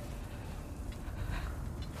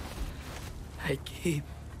 I keep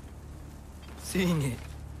seeing it.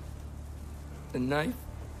 The knife,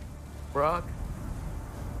 rock,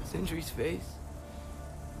 Sindri's face.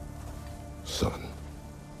 Son.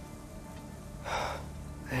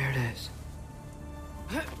 There it is.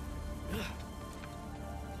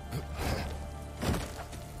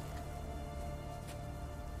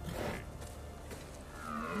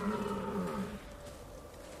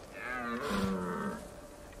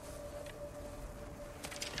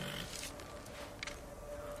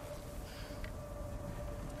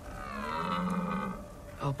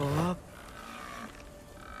 Elbow up.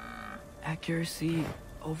 Accuracy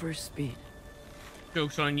over speed.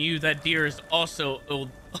 Joke's on you. That deer is also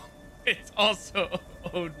old. It's also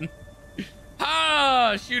Odin.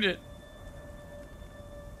 Ah, shoot it.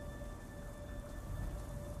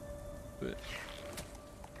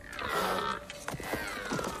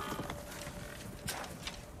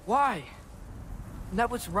 Why? That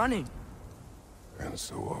was running. And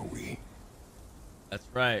so are we. That's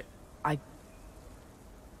right. I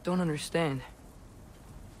don't understand.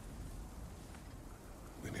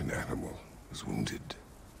 When an animal is wounded,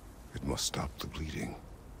 it must stop the bleeding,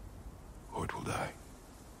 or it will die.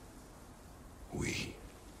 We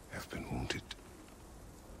have been wounded,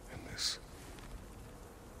 and this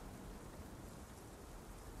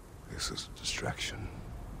is a distraction.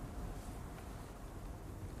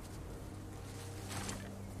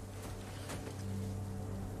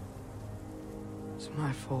 It's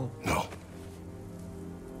my fault. No.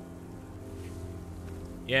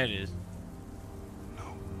 Yeah, it is.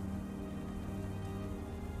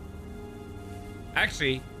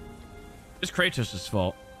 Actually, it's Kratos'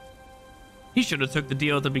 fault. He should have took the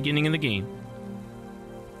deal at the beginning of the game.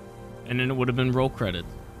 And then it would have been roll credits.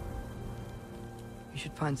 We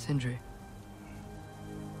should find Sindri.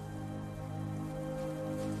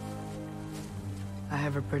 I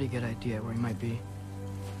have a pretty good idea where he might be.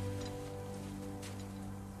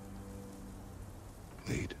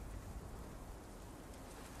 Lead.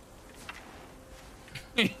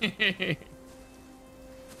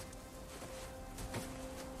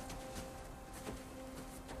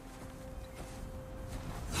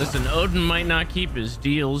 listen, Odin might not keep his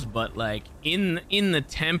deals, but like in the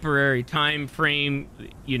temporary time frame,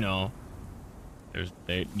 you know,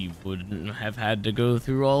 you wouldn't have had to go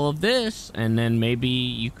through all of this, and then maybe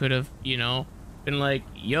you could have, you know, been like,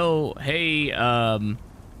 yo, hey,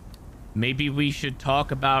 maybe we should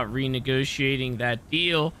talk about renegotiating that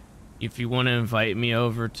deal if you want to invite me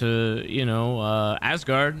over to, you know,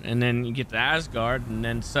 Asgard. And then you get to Asgard, and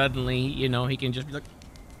then suddenly, you know, he can just be like,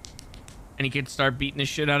 and he can start beating the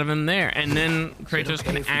shit out of him there. And then Kratos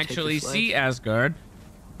can actually see Asgard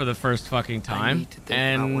for the first fucking time.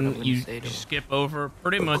 And you skip over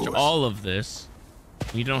pretty much all of this.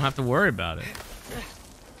 You don't have to worry about it.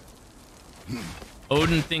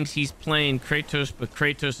 Odin thinks he's playing Kratos, but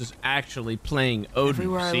Kratos is actually playing Odin.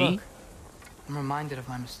 Everywhere see? I look, I'm reminded of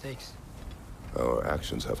my mistakes. Our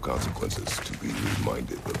actions have consequences. To be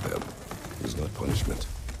reminded of them is not punishment.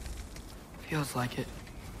 Feels like it.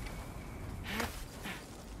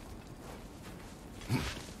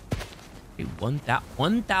 Hey,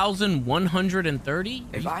 1,130?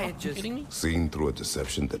 If I had just kidding me? Seen through a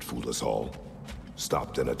deception that fooled us all.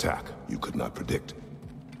 Stopped an attack you could not predict.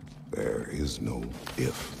 There is no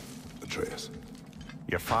if, Atreus.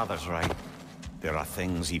 Your father's right. There are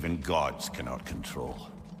things even gods cannot control.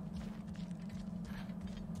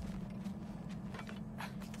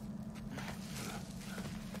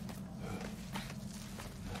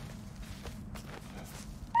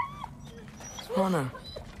 Swana,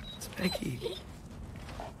 it's Becky.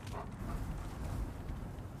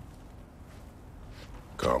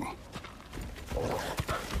 Come.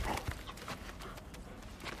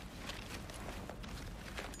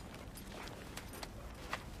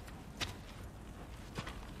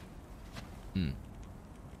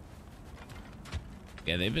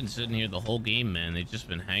 Yeah, they've been sitting here the whole game, man. They've just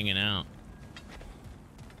been hanging out.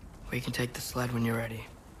 We can take the sled when you're ready.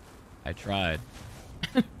 I tried.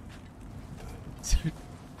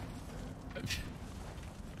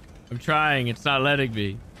 I'm trying. It's not letting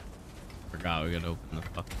me. Forgot we gotta open the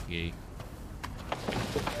fucking gate.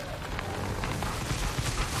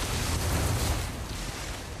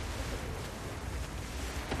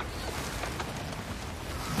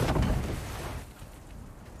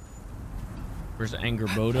 Where's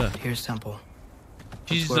Angerboda? Here's Temple.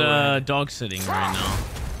 She's dog sitting right now.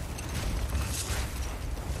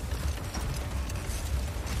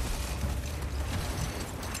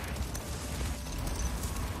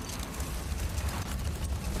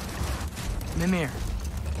 Mimir,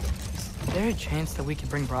 is there a chance that we could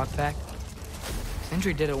bring Brock back?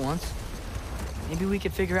 Sindri did it once. Maybe we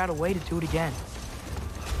could figure out a way to do it again.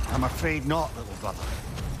 I'm afraid not, little brother.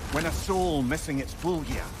 When a soul missing its full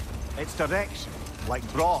gear, its direction, like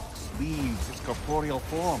Brock's, leaves its corporeal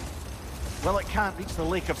form, well, it can't reach the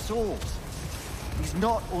Lake of Souls. He's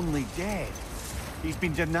not only dead, he's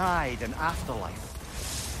been denied an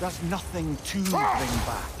afterlife. There's nothing to bring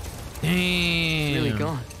back. Damn. It's really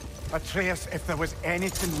gone. Atreus, if there was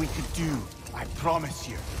anything we could do, I promise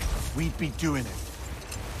you, we'd be doing it.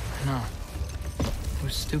 I know. It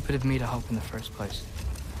was stupid of me to hope in the first place.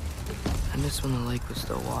 I miss when the lake was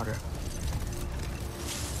still water. I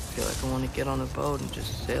feel like I want to get on a boat and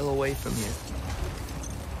just sail away from here.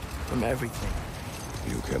 From everything.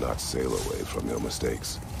 You cannot sail away from your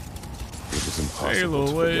mistakes. It is impossible Sail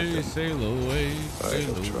to away, forget them. sail away, I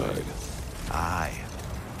sail have away. tried. Aye.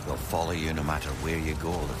 They'll follow you no matter where you go,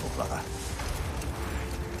 little brother.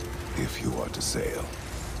 If you are to sail,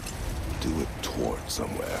 do it toward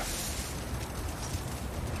somewhere.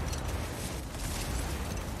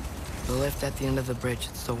 The lift at the end of the bridge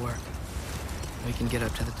should still work. We can get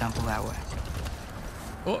up to the temple that way.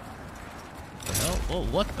 What the hell? Oh,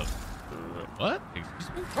 what the? What? Excuse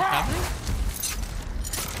me? What's happening?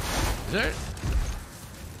 Is there?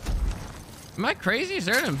 Am I crazy? Is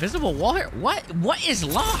there an invisible wall here? What? What is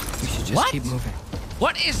locked? We should just keep moving.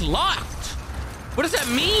 What is locked? What does that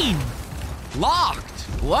mean? Locked?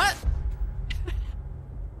 What?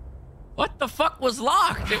 What the fuck was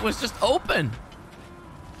locked? It was just open.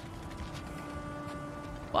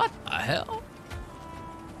 What the hell?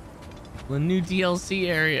 The new DLC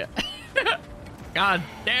area. God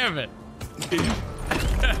damn it.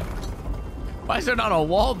 Why is there not a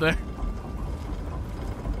wall there?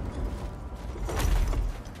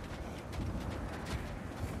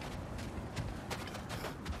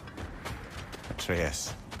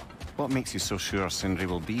 Atreus, what makes you so sure Sindri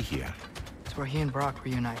will be here? It's where he and Brock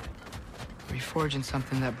reunited. Reforging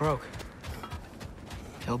something that broke.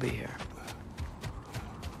 He'll be here.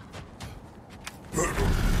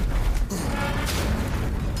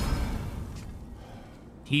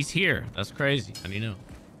 He's here. That's crazy. How do you know?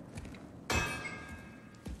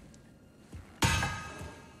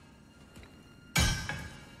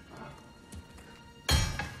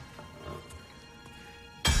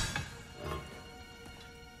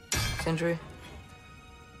 Sindri?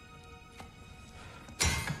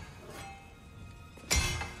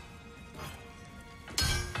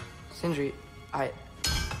 Sindri,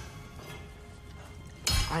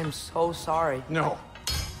 I'm so sorry. No.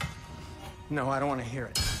 No, I don't want to hear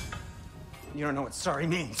it. You don't know what sorry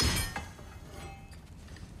means.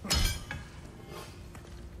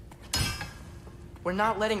 We're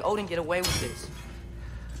not letting Odin get away with this.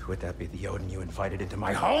 Would that be the Odin you invited into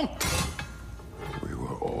my home? We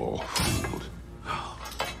were all fooled.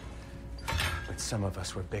 But some of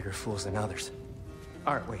us were bigger fools than others.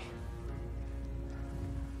 Aren't we?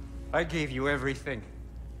 I gave you everything.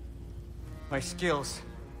 My skills.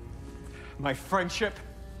 My friendship.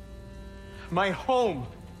 My home.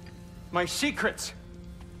 My secrets.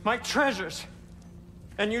 My treasures.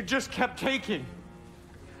 And you just kept taking.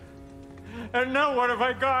 And now what have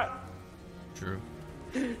I got? True.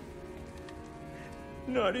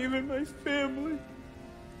 Not even my family.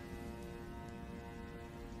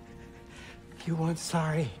 You want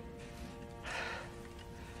sorry?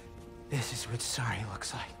 This is what sorry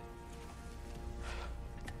looks like.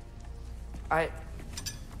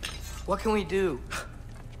 What can we do?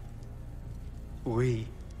 We.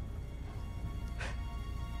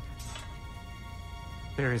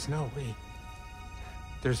 There is no we.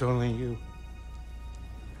 There's only you.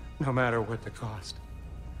 No matter what the cost.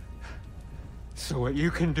 So what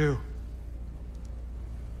you can do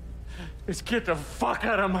is get the fuck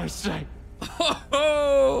out of my sight.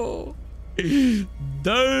 Oh, damn.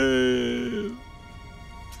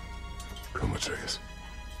 Come, Atreus.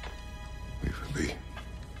 Leave it be.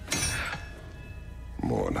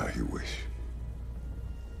 Mourn how you wish.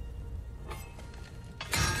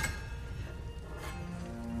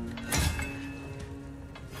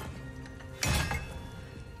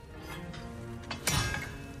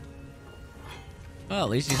 Well, at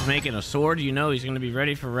least he's making a sword. You know he's going to be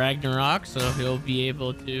ready for Ragnarok, so he'll be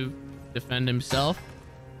able to defend himself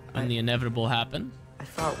when the inevitable happens. I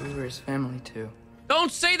thought we were his family too.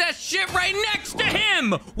 Don't say that shit right next to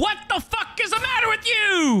him! What the fuck is the matter with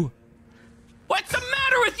you? What's the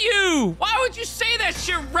matter with you? Why would you say that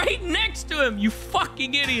shit right next to him, you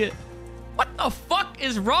fucking idiot? What the fuck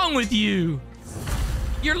is wrong with you?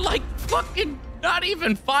 You're like fucking not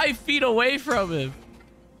even 5 feet away from him.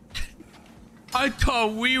 I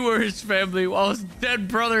thought we were his family while his dead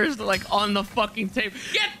brother is like on the fucking table.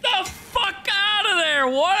 Get the fuck out of there!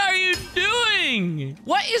 What are you doing?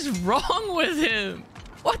 What is wrong with him?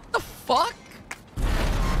 What the fuck?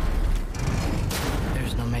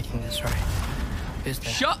 There's no making this right. Is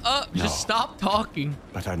there? Shut up! No. Just stop talking.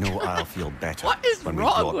 But I know I'll feel better What is when we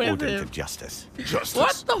wrong brought with Odin him? to justice. Justice.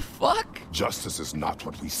 What the fuck? Justice is not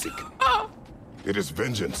what we seek. It is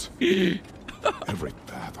vengeance. Every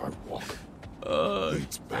path I walk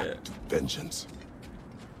leads back to vengeance.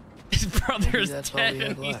 His brother's that's all dead we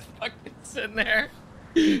had and he's left. fucking sitting there.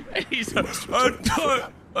 And he's like, I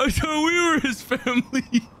thought we were his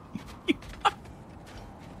family.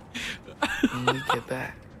 When we get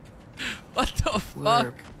back, What the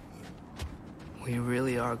fuck? we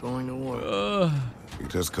really are going to war.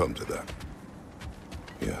 It has come to that.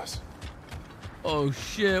 Yes. Oh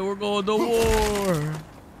shit, we're going to war.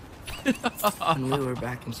 When we were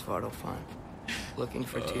back in Svartalfheim, looking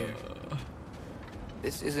for tears.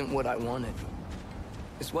 This isn't what I wanted.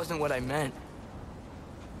 This wasn't what I meant.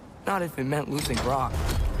 Not if it meant losing Brock.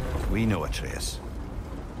 We know, Atreus.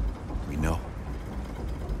 We know.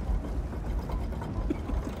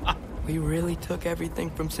 We really took everything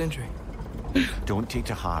from Sindri. Don't take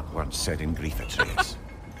to heart words said in grief, Atreus.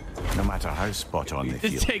 No matter how spot on they Just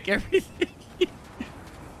feel. take everything.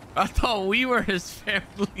 I thought we were his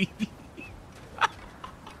family.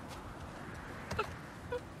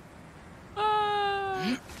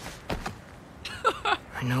 I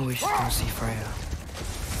know we should go see Freya,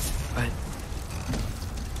 but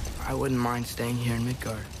I wouldn't mind staying here in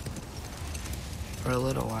Midgard for a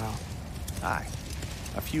little while. Aye.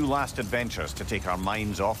 A few last adventures to take our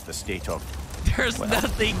minds off the state of... There's well,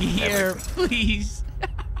 nothing here, everything. please.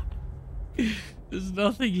 There's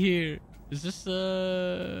nothing here. Is this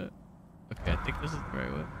okay, I think this is the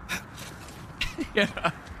right way.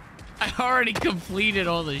 Yeah. I already completed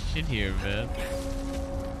all this shit here, man.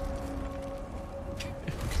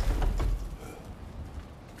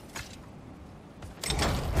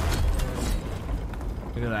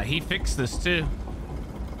 Look at that. He fixed this too.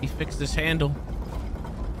 He fixed this handle.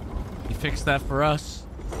 He fixed that for us.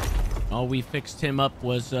 All we fixed him up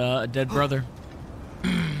was a dead brother.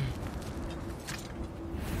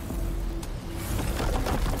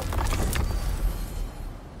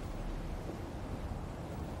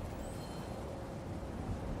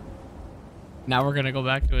 Now we're gonna go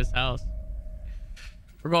back to his house.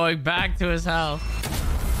 We're going back to his house.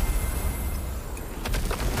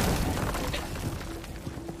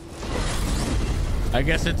 I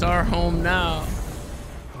guess it's our home now.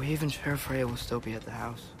 Are we even sure Freya will still be at the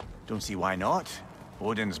house? Don't see why not.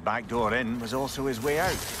 Odin's back door in was also his way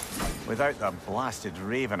out. Without the blasted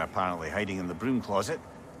raven apparently hiding in the broom closet,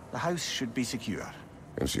 the house should be secure.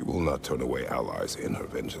 And she will not turn away allies in her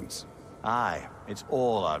vengeance. Aye, it's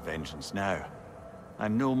all our vengeance now.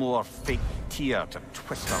 And no more fake Tyr to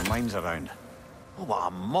twist our minds around. Oh, what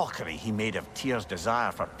a mockery he made of Tyr's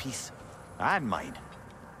desire for peace. And mine.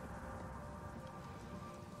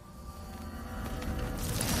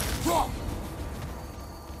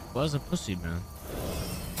 Was a pussy, man.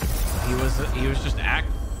 He was just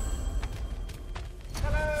acting.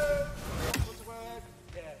 Hello. What's the word?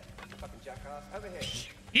 Yeah, fucking jackass. Over here.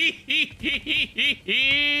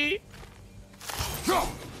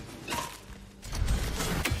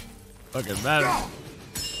 Fucking man.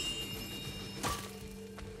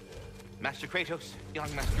 Master Kratos,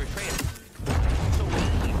 young Master Atreus. So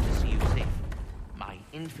relieved to see you safe. My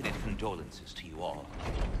infinite condolences to you all.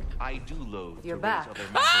 I do loathe You're to back. raise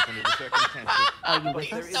other matters under the circumstances. Are you but with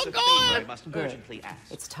there us? is a favor I must urgently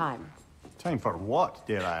ask. It's time. Time for what,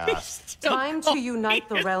 dare I ask? Time to unite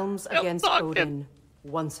the realms against Odin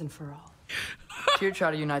once and for all. Tyr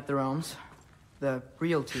tried to unite the realms. The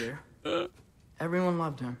real Tyr. Everyone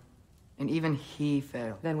loved him. And even he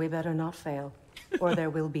failed. Then we better not fail, or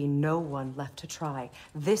there will be no one left to try.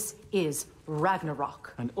 This is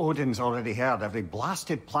Ragnarok. And Odin's already heard every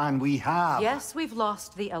blasted plan we have. Yes, we've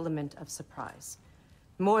lost the element of surprise.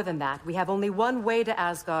 More than that, we have only one way to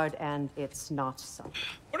Asgard, and it's not some.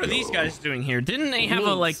 What are these guys doing here? Didn't they have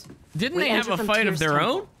Means Didn't we they have enter a from fight of Tyr's their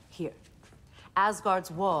temple, own? Here.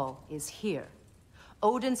 Asgard's wall is here.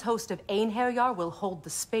 Odin's host of Einherjar will hold the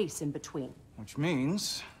space in between. Which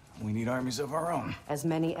means we need armies of our own. As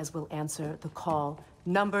many as will answer the call.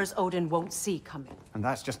 Numbers Odin won't see coming. And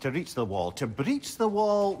that's just to reach the wall. To breach the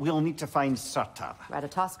wall, we'll need to find Surtur.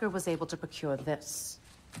 Ratatoskr was able to procure this.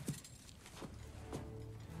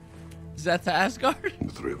 Is that to Asgard?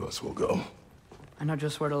 The three of us will go. I know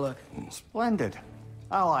just where to look. Splendid.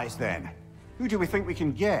 Allies, then. Who do we think we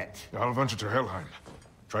can get? I'll venture to Helheim.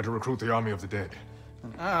 Try to recruit the army of the dead.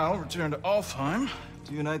 And I'll return to Alfheim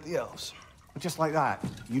to unite the elves. Just like that.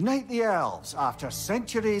 Unite the elves after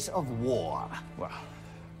centuries of war. Well,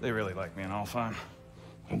 they really like me in Alfheim.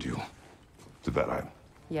 And you? To Valheim.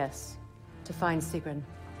 Yes. To find Sigrun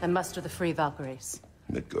and muster the free Valkyries.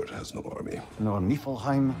 Midgard has no army. Nor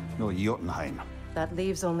Niflheim, nor Jotunheim. That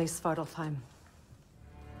leaves only Svartalfheim.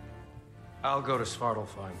 I'll go to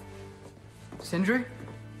Svartalfheim. Sindri?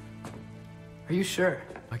 Are you sure?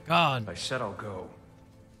 My God. I said I'll go.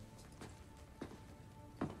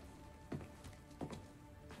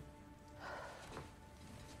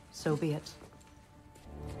 So be it.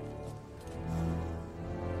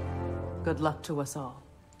 Good luck to us all.